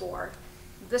actuals for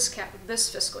this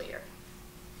fiscal year.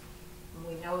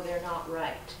 We know they're not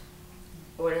right,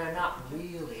 or they're not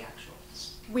really actual.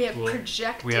 We have Well,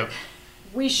 projected,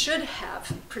 we should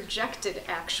have projected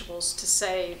actuals to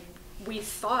say, we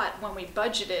thought when we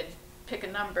budgeted, pick a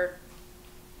number,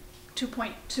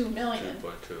 2.2 million.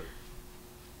 2.2.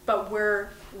 But we're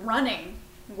running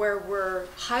where we're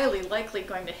highly likely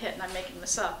going to hit, and I'm making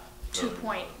this up,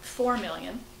 2.4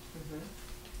 million.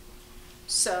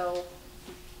 So,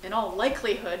 in all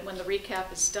likelihood, when the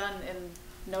recap is done in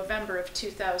November of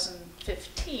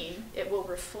 2015, it will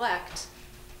reflect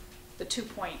the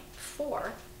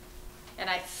 2.4. And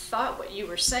I thought what you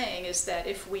were saying is that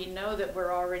if we know that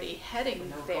we're already heading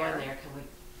We're not there, going there, can we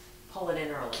pull it in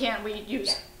early? can we use,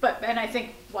 Yeah. but, and I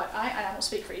think what I won't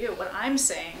speak for you, what I'm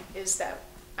saying is that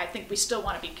I think we still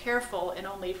want to be careful and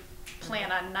only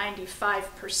plan on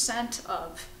 95%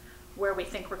 of where we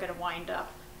think we're going to wind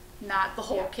up, not the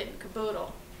whole Yeah. kit and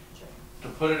caboodle. To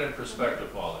put it in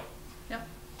perspective, Molly, Yep.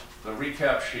 the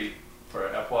recap sheet for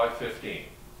FY15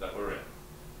 that we're in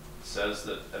says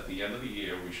that at the end of the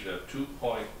year, we should have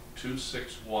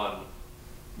 $2.261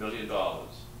 million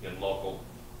in local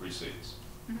receipts.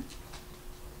 Mhm.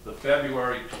 The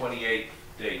February 28th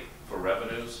date for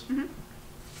revenues, Mhm.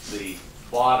 the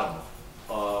bottom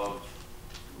of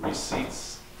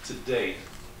receipts to date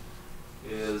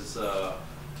is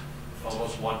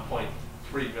almost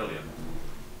 1.3 million.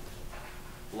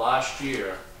 Last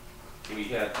year, we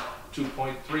had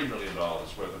 $2.3 million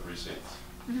worth of receipts.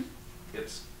 Mhm.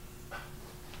 It's,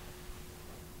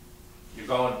 you're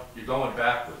going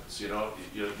backwards, you know,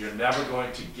 you're never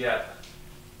going to get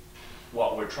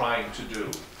what we're trying to do,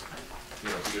 you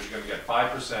know, because you're gonna get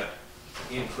 5%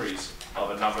 increase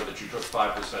of a number that you took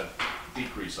 5%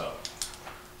 decrease of.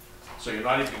 So you're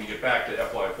not even gonna get back to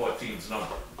FY14's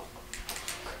number.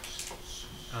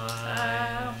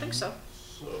 I don't think so.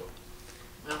 So,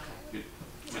 Okay.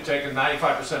 You're taking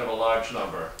 95% of a large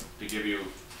number to give you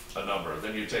a number,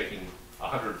 then you're taking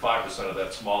 105% of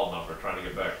that small number, trying to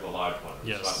get back to the large one. It's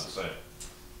not Yes. the same.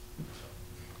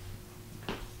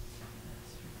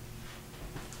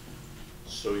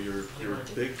 so your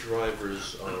big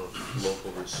drivers of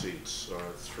local receipts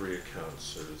are three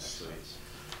accounts. There's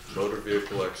the motor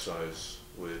vehicle excise,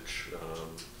 which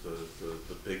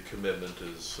the big commitment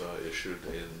is issued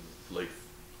in late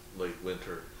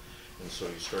winter, and so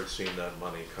you start seeing that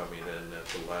money coming in at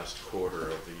the last quarter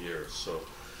of the year. So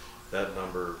that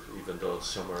number, even though it's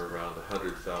somewhere around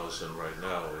 100,000 right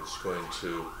now, it's going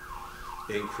to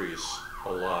increase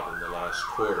a lot in the last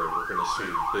quarter. We're going to see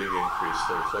a big increase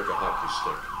there. It's like a hockey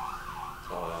stick.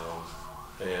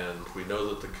 And we know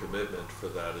that the commitment for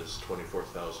that is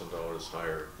 $24,000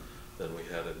 higher than we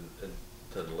had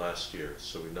than last year.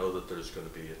 So we know that there's going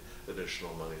to be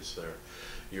additional monies there.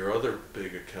 Your other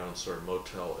big accounts are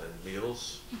motel and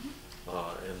meals,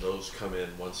 and those come in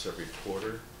once every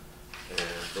quarter. And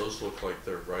those look like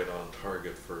they're right on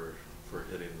target for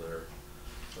hitting their,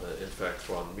 in fact,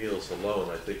 on meals alone,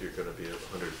 I think you're going to be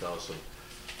 100,000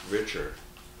 richer,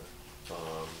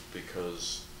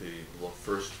 because the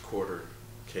first quarter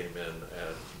came in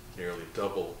at nearly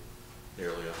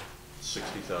a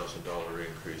 $60,000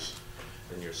 increase,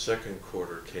 and your second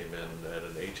quarter came in at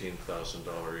an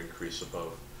 $18,000 increase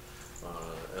above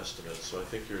estimate. So I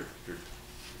think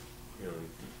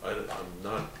I'm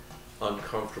not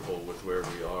uncomfortable with where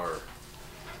we are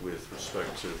with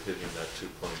respect to hitting that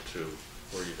 2.2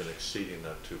 or even exceeding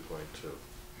that 2.2.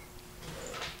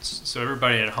 So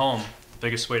everybody at home, the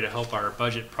biggest way to help our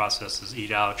budget process is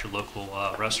eat out at your local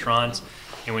restaurants.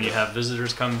 And when you have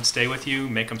visitors come stay with you,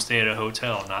 make them stay at a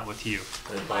hotel, not with you.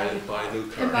 And buy a new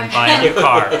car. And buy a new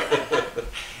car.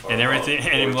 And everything,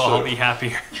 and we'll all be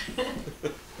happier.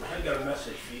 I got a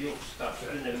message for you, stop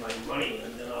spending my money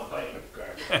and then I'll buy a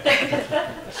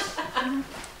car.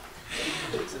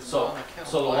 So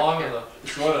the long and the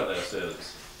short of this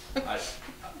is,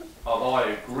 although I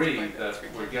agree that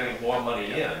we're getting more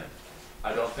money in,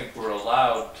 I don't think we're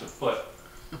allowed to put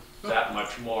that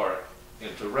much more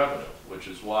into revenue, which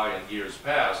is why in years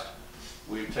past,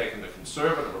 we've taken the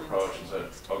conservative approach and said,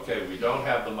 okay, we don't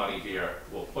have the money here,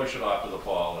 we'll push it off to the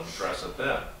fall and address it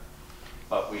then.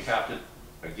 But we have to,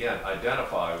 again,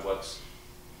 identify what's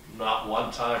not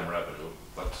one-time revenue,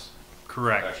 what's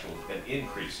Correct. actual an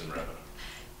increase in revenue.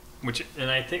 Which,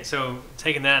 and I think, so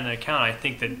taking that into account, I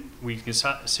think that we can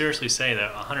seriously say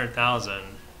that 100,000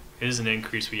 is an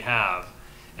increase we have,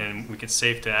 and we could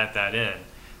safe to add that in.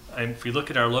 And if we look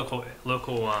at our local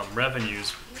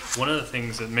revenues, one of the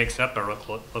things that makes up our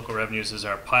local revenues is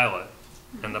our pilot.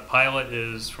 And the pilot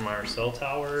is from our cell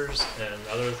towers and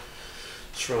other.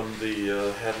 It's from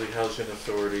the Hadley Housing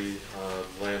Authority,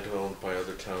 land owned by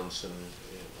other towns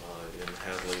in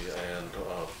Hadley, and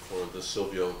for the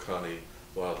Silvio County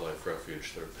Wildlife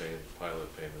Refuge, they're paying pilot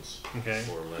payments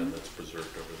for land that's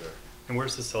preserved over there. And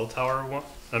where's the cell tower one?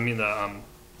 I mean the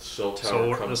cell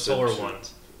tower the solar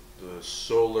ones. The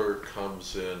solar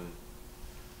comes in,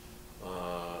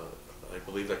 I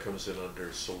believe that comes in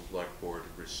under select board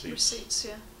receipts. Receipts,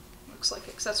 yeah. Looks like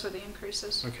it, 'cause that's where the increase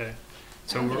is. Okay.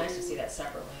 So it would be nice to see that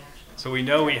separately, actually. So we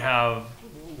know we have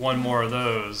one more of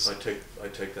those I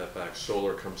take that back.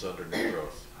 Solar comes under new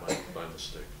growth. My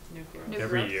mistake. New growth. New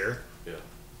every growth? year. Yeah.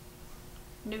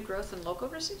 New growth and local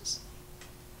receipts?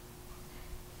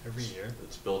 Every year.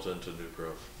 It's built into new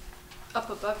growth. Up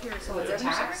above here. So it's a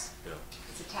revenue tax? center? Yeah.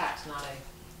 It's a tax, not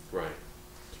a, Right.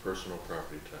 It's personal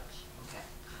property tax. okay.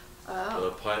 Oh,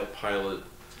 The pilot,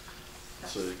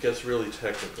 so it gets really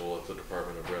technical at the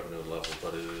Department of Revenue level,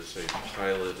 but it is a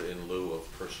pilot in lieu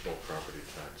of personal property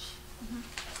tax.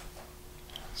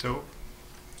 So,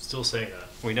 still saying that,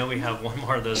 we know we have one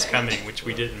more of those coming, which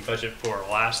we didn't budget for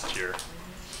last year,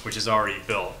 which is already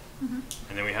built.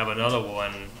 And then we have another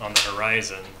one on the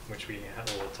horizon, which we'll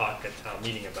talk at town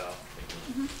meeting about.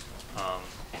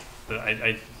 But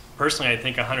I personally, I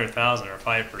think 100,000 or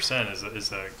 5%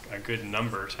 is a good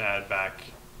number to add back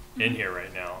in here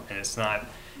right now. And it's not,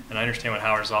 and I understand what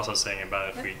Howard's also saying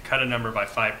about if we cut a number by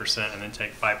 5% and then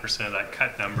take 5% of that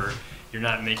cut number, you're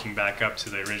not making back up to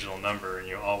the original number, and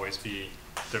you'll always be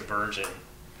diverging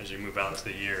as you move out into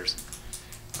the years.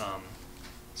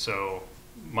 So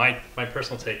my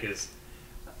personal take is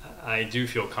I do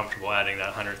feel comfortable adding that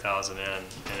 100,000 in, and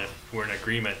if we're in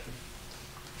agreement,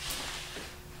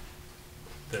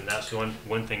 then that's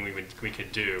one thing we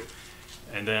could do.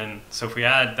 And then, so if we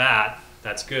add that,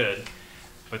 that's good.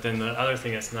 But then the other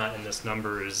thing that's not in this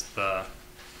number is the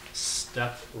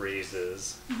step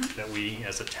raises that we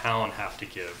as a town have to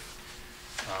give.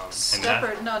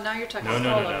 now you're talking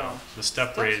No, COLA. the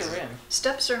step Steps raise. are in.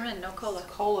 Steps are in, no COLA.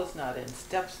 COLA's not in,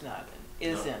 steps not in,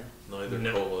 is in. Neither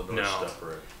No, COLA nor no. step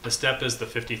rate. The step is the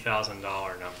 $50,000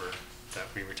 number that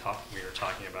we were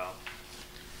talking about.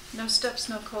 No steps,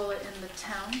 no COLA in the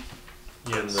town?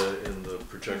 Yes. In the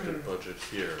projected budget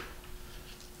here,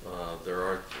 there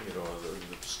are,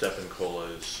 the step and COLA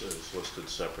is listed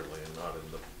separately and not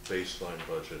in the baseline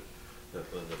budget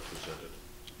that Linda presented.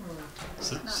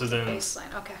 Not So the then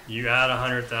baseline, okay. you add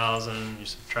 100,000, you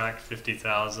subtract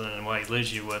 50,000, and what he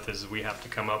leaves you with is we have to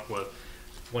come up with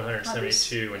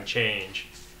 172 and change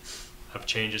of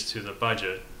changes to the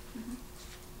budget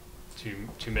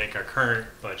to make our current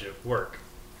budget work.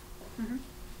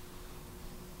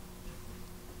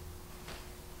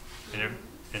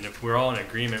 And if we're all in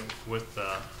agreement with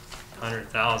the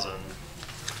 100,000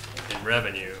 in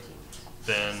revenue,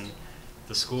 then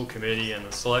the school committee and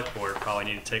the select board probably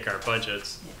need to take our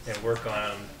budgets and work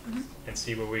on them and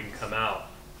see where we can come out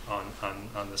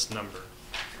on this number.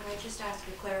 Can I just ask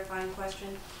a clarifying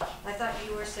question? I thought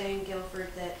you were saying, Guilford,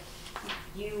 that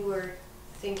you were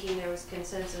thinking there was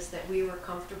consensus that we were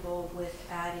comfortable with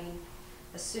adding,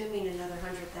 assuming another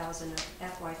 100,000 of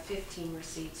FY15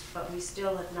 receipts, but we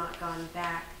still have not gone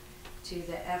back to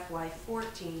the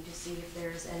FY14 to see if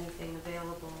there's anything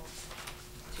available.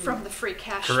 From the free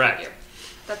cash Correct. figure.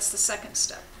 That's the second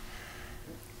step.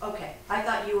 Okay, I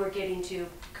thought you were getting to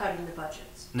cutting the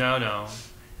budgets. No.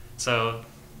 So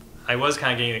I was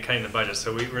kind of getting to cutting the budget.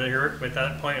 So we're here with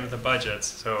that point with the budgets.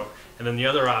 So, and then the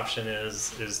other option is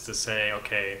to say,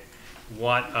 okay,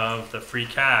 what of the free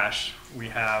cash we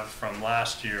have from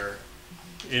last year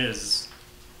is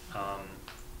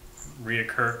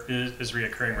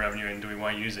reoccurring revenue, and do we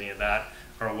want to use any of that,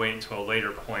 or wait until a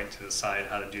later point to decide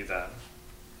how to do that?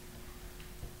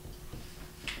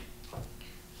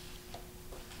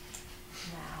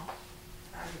 Now,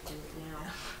 I would do it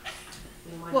now.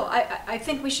 We might Well, not- I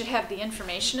think we should have the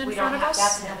information in We front don't of have,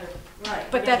 that's us. another,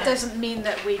 Right. But we that don't doesn't mean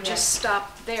that we just Yeah.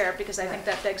 stop there, because I think Right.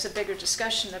 that begs a bigger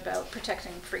discussion about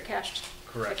protecting free cash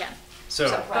Correct. again.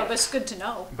 So, But it's good to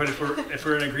know. but if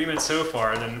we're in agreement so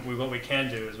far, then what we can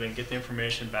do is we can get the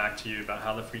information back to you about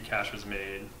how the free cash was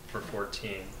made for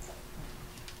 14.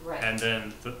 Right. And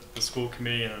then the school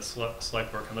committee and the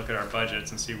select board can look at our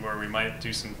budgets and see where we might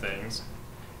do some things.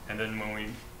 And then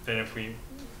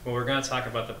we're gonna talk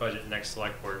about the budget next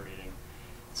select board meeting.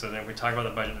 So then if we talk about the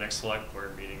budget next select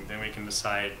board meeting, then we can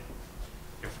decide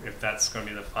if that's gonna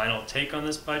be the final take on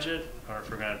this budget, or if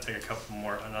we're gonna take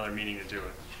another meeting to do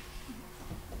it.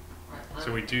 Right.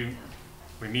 So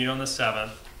we meet on the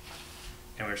 7th,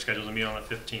 and we're scheduled to meet on the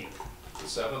 15th. The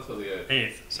 7th or the 8th?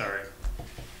 8th, sorry.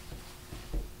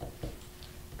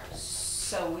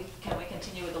 So can we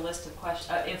continue with the list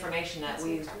of information that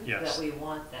we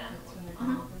want then?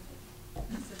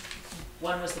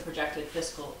 When was the projected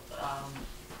fiscal,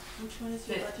 Which one is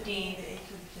your budget? 15. The 8th or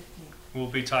the 15th? We'll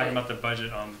be talking about the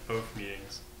budget on both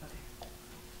meetings.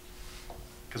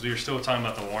 Because we were still talking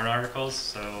about the warrant articles,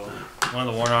 so one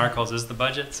of the warrant articles is the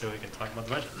budget, so we can talk about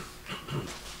the budget.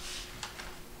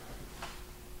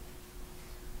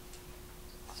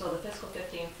 So the fiscal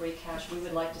 15 free cash, we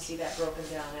would like to see that broken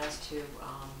down as to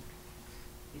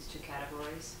these two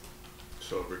categories.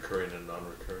 So recurring and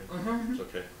non-recurring? Mm-hmm. It's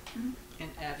okay. And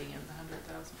adding in the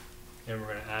 100,000. And we're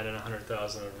gonna add in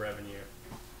 100,000 of revenue.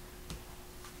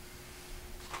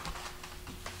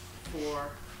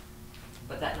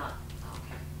 But that not,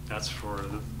 okay. That's for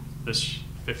this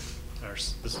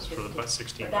is for the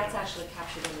 16 But budget. that's actually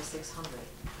captured in the 600,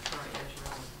 the current year's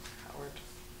revenue. Howard.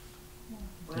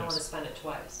 We don't want to Yes. spend it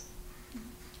twice.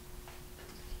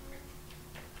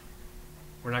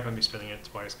 We're not gonna be spending it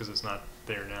twice because it's not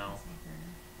there now.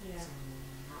 Yeah, It's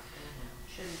not there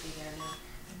now. shouldn't be there now,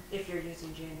 if you're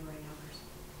using January numbers.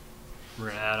 We're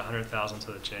gonna add 100,000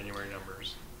 to the January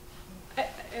numbers.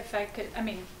 If I could, I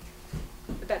mean,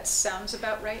 that sounds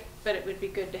about right, but it would be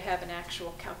good to have an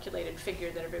actual calculated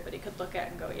figure that everybody could look at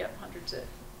and go, yep, 100's it.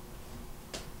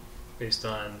 Based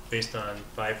on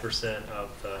 5% of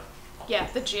the, Yeah,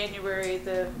 the January,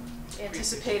 the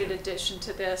anticipated addition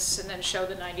to this, and then show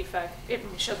the 95,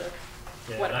 show the,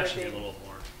 yeah, what it it would actually be. be a little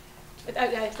more.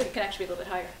 I think it can actually be a little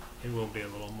bit higher. It will be a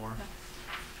little more.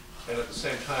 And at the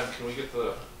same time, can we get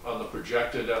on the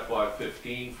projected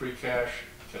FY15 free cash,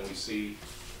 can we see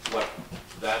what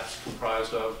that's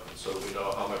comprised of, so that we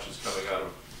know how much is coming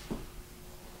out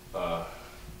of,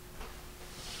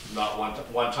 not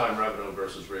one-time revenue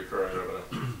versus recurring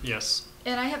revenue? Yes.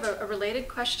 And I have a related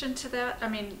question to that. I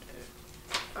mean,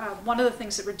 one of the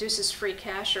things that reduces free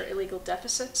cash are illegal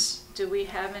deficits. Do we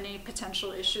have any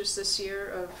potential issues this year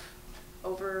of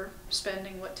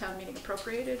overspending what town meeting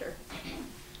appropriated, or?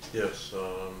 Yes,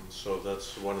 so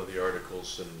that's one of the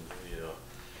articles in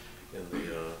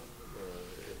the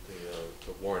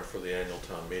warrant for the annual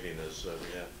town meeting is that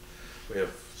we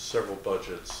have several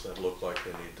budgets that look like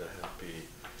they need to be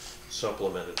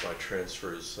supplemented by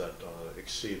transfers that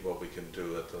exceed what we can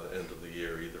do at the end of the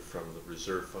year, either from the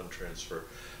reserve fund transfer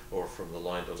or from the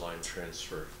line-to-line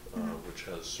transfer, which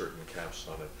has certain caps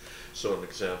on it. So an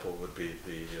example would be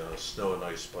the snow and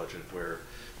ice budget, where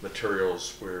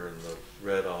materials we're in the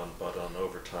red on, but on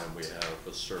overtime we have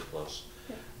a surplus.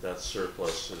 Yeah. That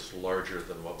surplus is larger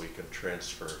than what we can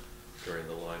transfer during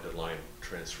the line-to-line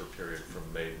transfer period from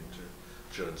May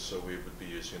to June. So we would be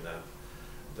using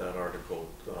that article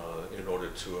in order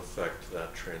to affect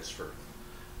that transfer.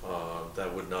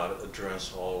 That would not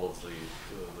address all of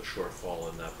the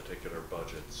shortfall in that particular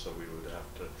budget. So we would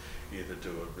have to either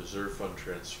do a reserve fund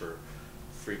transfer,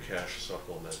 free cash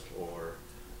supplement, or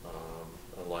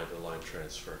a line-to-line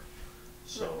transfer.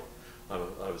 So I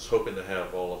was hoping to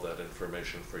have all of that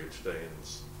information for you today, and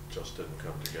it just didn't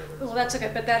come together. Well, that's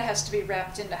okay, but that has to be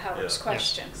wrapped into Howard's Yeah.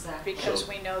 question, Exactly. because So-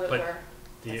 we know that But we're,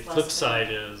 the That's flip less side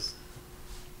is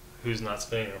who's not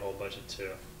spending their whole budget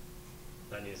too.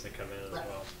 That needs to come in as Right.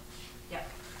 well. Yep.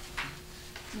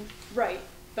 right,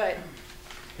 but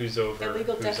Who's over,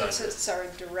 illegal who's under. deficits are a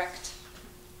direct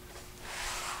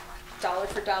dollar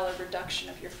for dollar reduction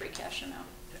of your free cash amount,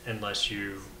 Unless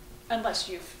you, unless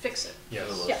you fix it. yes.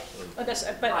 Unless- Yeah, but that's,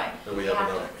 but. Right, And we we have have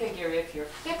another- to figure if you're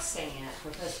fixing it for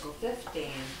fiscal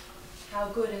 15, how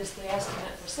good is the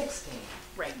estimate for 16?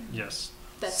 Right, Yes.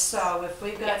 that's, So if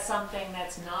we've got something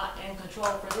that's not in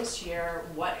control for this year,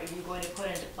 what are you going to put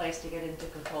into place to get into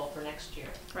control for next year?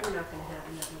 right. We're not gonna have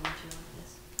another one too like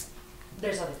this.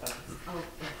 There's other things. Oh,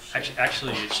 shit.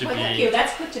 Actually, it should Well, thank you, be,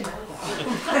 that's good to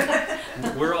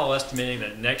know. we're all estimating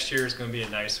that next year is gonna be a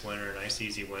nice winter, a nice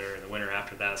easy winter, and the winter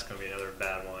after that is gonna be another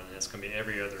bad one, and it's gonna be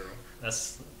every other,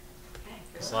 that's,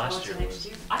 this last year was.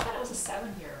 I thought it was a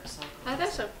 7-year cycle.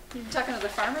 That's a, you talking to the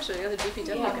farmers or the other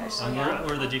DPW Yeah. guys? And Yeah.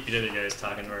 we're the DPW guys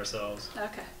talking to ourselves.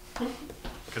 Okay,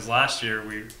 Because last year,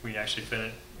 we actually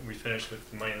finished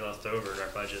with money left over in our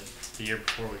budget, the year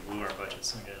before we blew our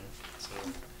budgets again, so.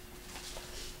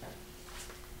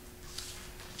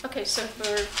 Okay, so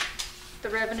for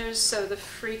the revenues, so the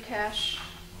free cash,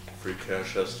 Free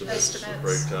cash estimates, Estimates.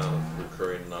 breakdown of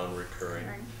recurring, non-recurring,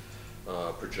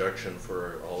 projection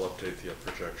for, I'll update the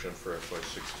projection for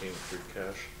FY16 free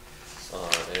cash.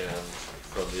 And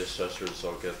from the assessors,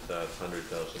 I'll get that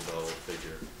 $100,000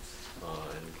 figure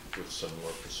and with some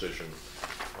more precision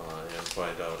and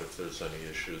find out if there's any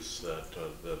issues that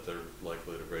they're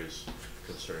likely to raise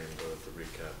concerning the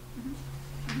recap.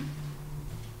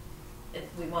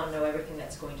 We want to know everything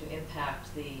that's going to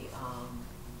impact the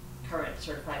current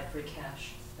certified free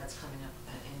cash that's coming up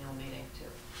at annual meeting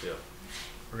too. Yeah.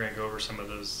 We're going to go over some of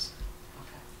those.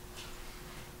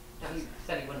 Okay. Now, you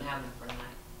said you wouldn't have them for tonight.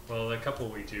 Well, a couple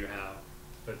we do have,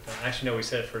 but actually no, we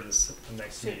said for this the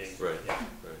next meeting. Right. Yeah.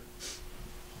 Right.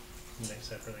 Next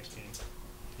set for next meeting,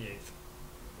 the 8th.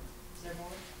 Is there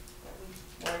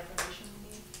more information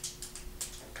we need?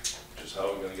 Just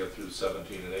how we're gonna get through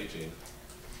 17 and 18.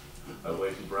 I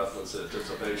wait in breathless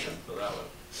anticipation for that one.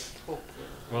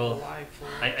 Well, July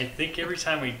 4th. I think every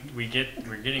time we're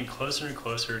getting closer and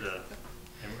closer to,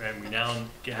 and we now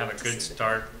have a good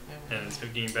start, and it's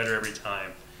getting better every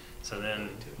time. So then,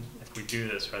 if we do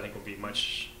this, I think we'll be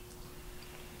much,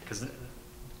 because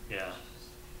yeah,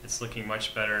 it's looking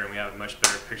much better, and we have a much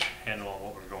better picture handle on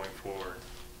what we're going forward.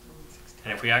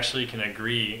 And if we actually can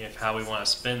agree if how we want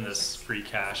to spend this free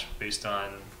cash based on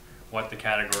what the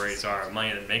categories are of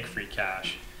money that make free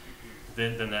cash,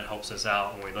 then that helps us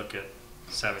out when we look at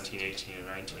 17, 18, and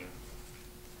 19.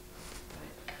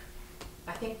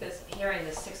 I think this, hearing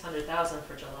this 600,000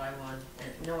 for July 1,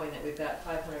 and knowing that we've got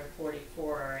 544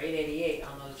 or 888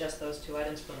 on just those two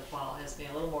items for the fall has me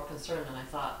a little more concerned than I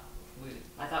thought.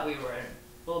 I thought we were in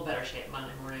a little better shape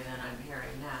Monday morning than I'm hearing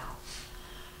now,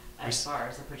 as far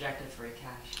as the projected free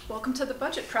cash. welcome to the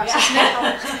budget process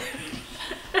now.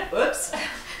 Oops.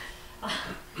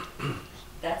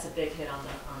 That's a big hit on the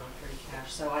free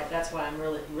cash. So that's why I'm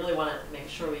really want to make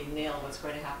sure we nail what's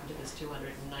going to happen to this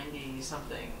 290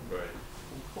 something. Right.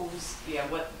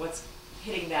 What's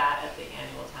hitting that at the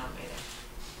annual town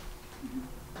meeting.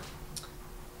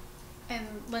 And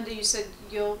Linda, you said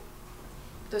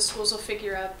the schools will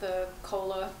figure out the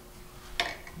COLA,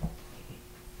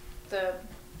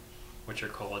 What your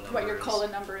COLA number is. what your COLA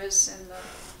number is in the,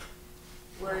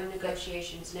 We're in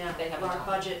negotiations now. They haven't Our talked.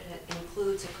 budget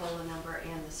includes a COLA number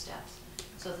and the steps.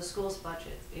 So the school's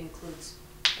budget includes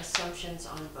assumptions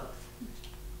on both.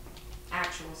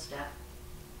 Actual step,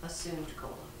 assumed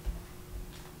COLA.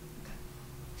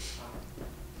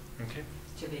 Okay.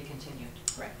 To be continued.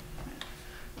 right.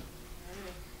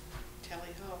 Tally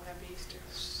ho, happy Easter.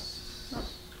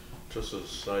 Just as a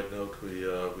side note,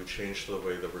 we changed the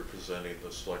way that we're presenting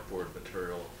the select board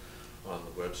material on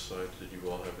the website. Did you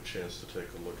all have a chance to take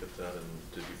a look at that, and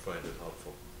did you find it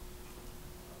helpful?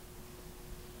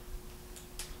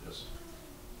 Yes.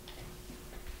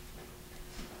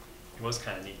 It was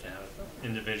kind of neat to have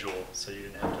individual, so you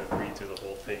didn't have to read through the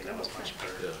whole thing. That was much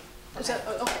better. Yeah. Is that,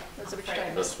 okay, that's what you're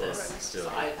talking That's about. what, So yeah.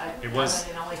 I It was-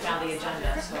 only found the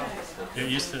agenda, so. It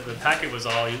used to, the packet was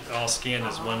all scanned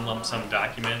as one lump sum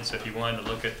document, so if you wanted to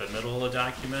look at the middle of the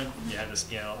document, you had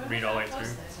to read all the way through.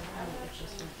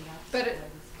 But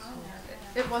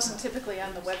it wasn't typically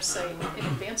on the website in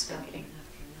advance of the meeting.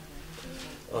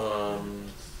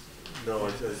 No,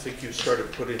 I think you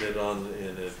started putting it on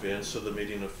in advance of the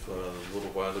meeting a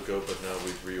little while ago, but now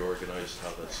we've reorganized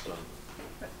how that's done.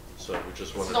 So we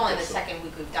just wanted It's to only get the some- second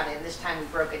week we've done it, and this time we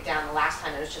broke it down. The last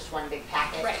time it was just one big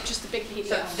packet. Right, just the big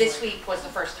So PDF. this week was the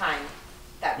first time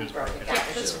that we It's broke it broken down. down.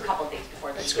 It was just a couple days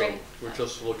before this. That's So great. we're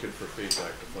just looking for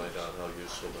feedback to find out how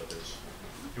useful that is.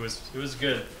 It was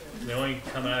good. The only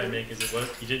comment I would make is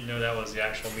you didn't know that was the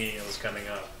actual meeting that was coming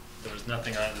up. There was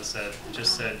nothing on it that said, it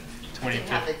just said Didn't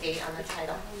have the 2015. date on the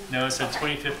title. No, it said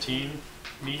Okay. 2015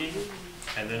 meeting,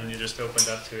 and then you just opened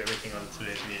up to everything on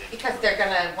today's meeting. Because they're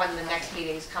gonna, when the next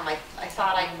meetings come, I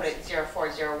thought I put it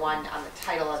 0401 on the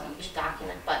title of each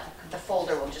document, but the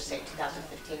folder will just say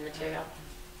 2015 material.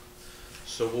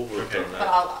 So we'll work Okay. on But that.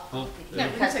 I'll, Well, Yeah,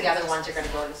 we because can the take other this. ones are gonna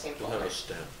go in the same We'll folder. have a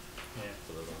stamp yeah.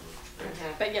 for the number.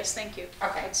 Mhm. But yes, thank you.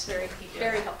 Okay. It's very,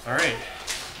 very helpful. All right.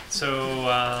 So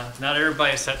not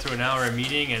everybody sat through an hour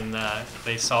meeting, and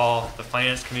they saw the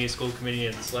finance committee, school committee,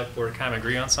 and the select board kind of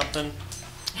agree on something.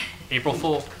 April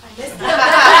Fool.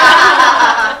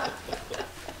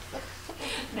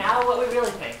 Now what we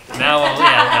really think. Now,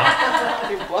 yeah,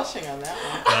 You're blushing on that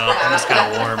one. no, I'm just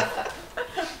kind of warm.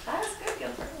 That's good,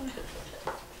 Gilbert.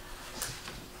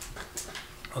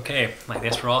 Okay, I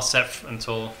guess we're all set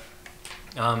until,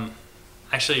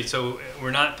 actually, so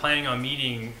we're not planning on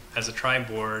meeting as a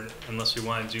tri-board unless we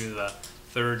want to do the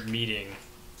third meeting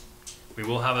We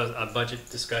will have a budget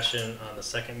discussion on the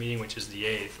second meeting, which is the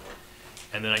 8th.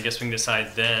 And then I guess we can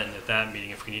decide then at that meeting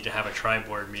if we need to have a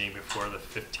tri-board meeting before the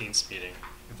 15th meeting,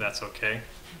 if that's okay.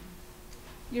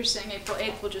 You're saying April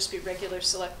 8th will just be regular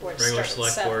select board Regular start at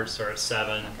select 7. board start at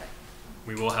 7. Okay.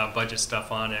 We will have budget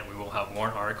stuff on it. We will have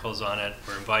warrant articles on it.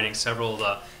 We're inviting several of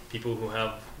the people who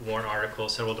have warrant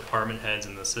articles, several department heads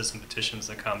and the citizen petitions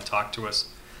that come talk to us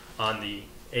on the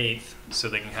 8th so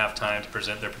they can have time to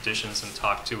present their petitions and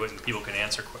talk to it, and people can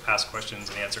ask questions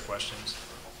and answer questions.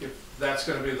 If that's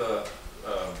gonna be the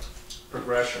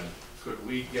progression, could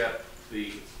we get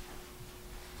the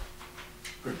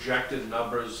projected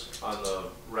numbers on the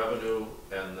revenue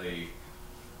and the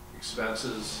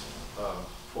expenses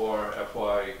for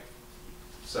FY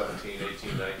 17,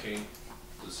 18, 19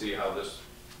 to see how this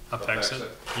affects it?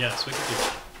 Yes, we could do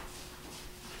that.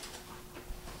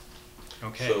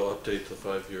 Okay. So update the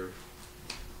 5-year,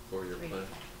 4-year plan.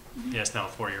 Yes, now a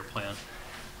 4-year plan.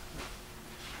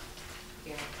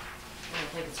 Yeah, I don't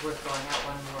think it's worth going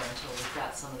out one more until we've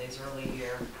got some of these early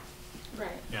year Right.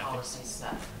 Yeah, I think- policies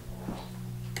set.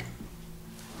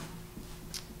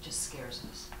 Just scares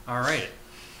us. all right.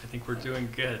 I think we're doing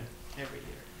good. Every year.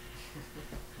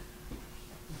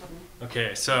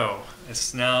 Okay, so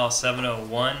it's now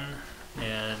 7:01,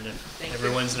 and if Thank you.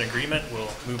 everyone's in agreement, we'll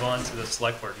move on to the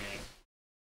select board meeting.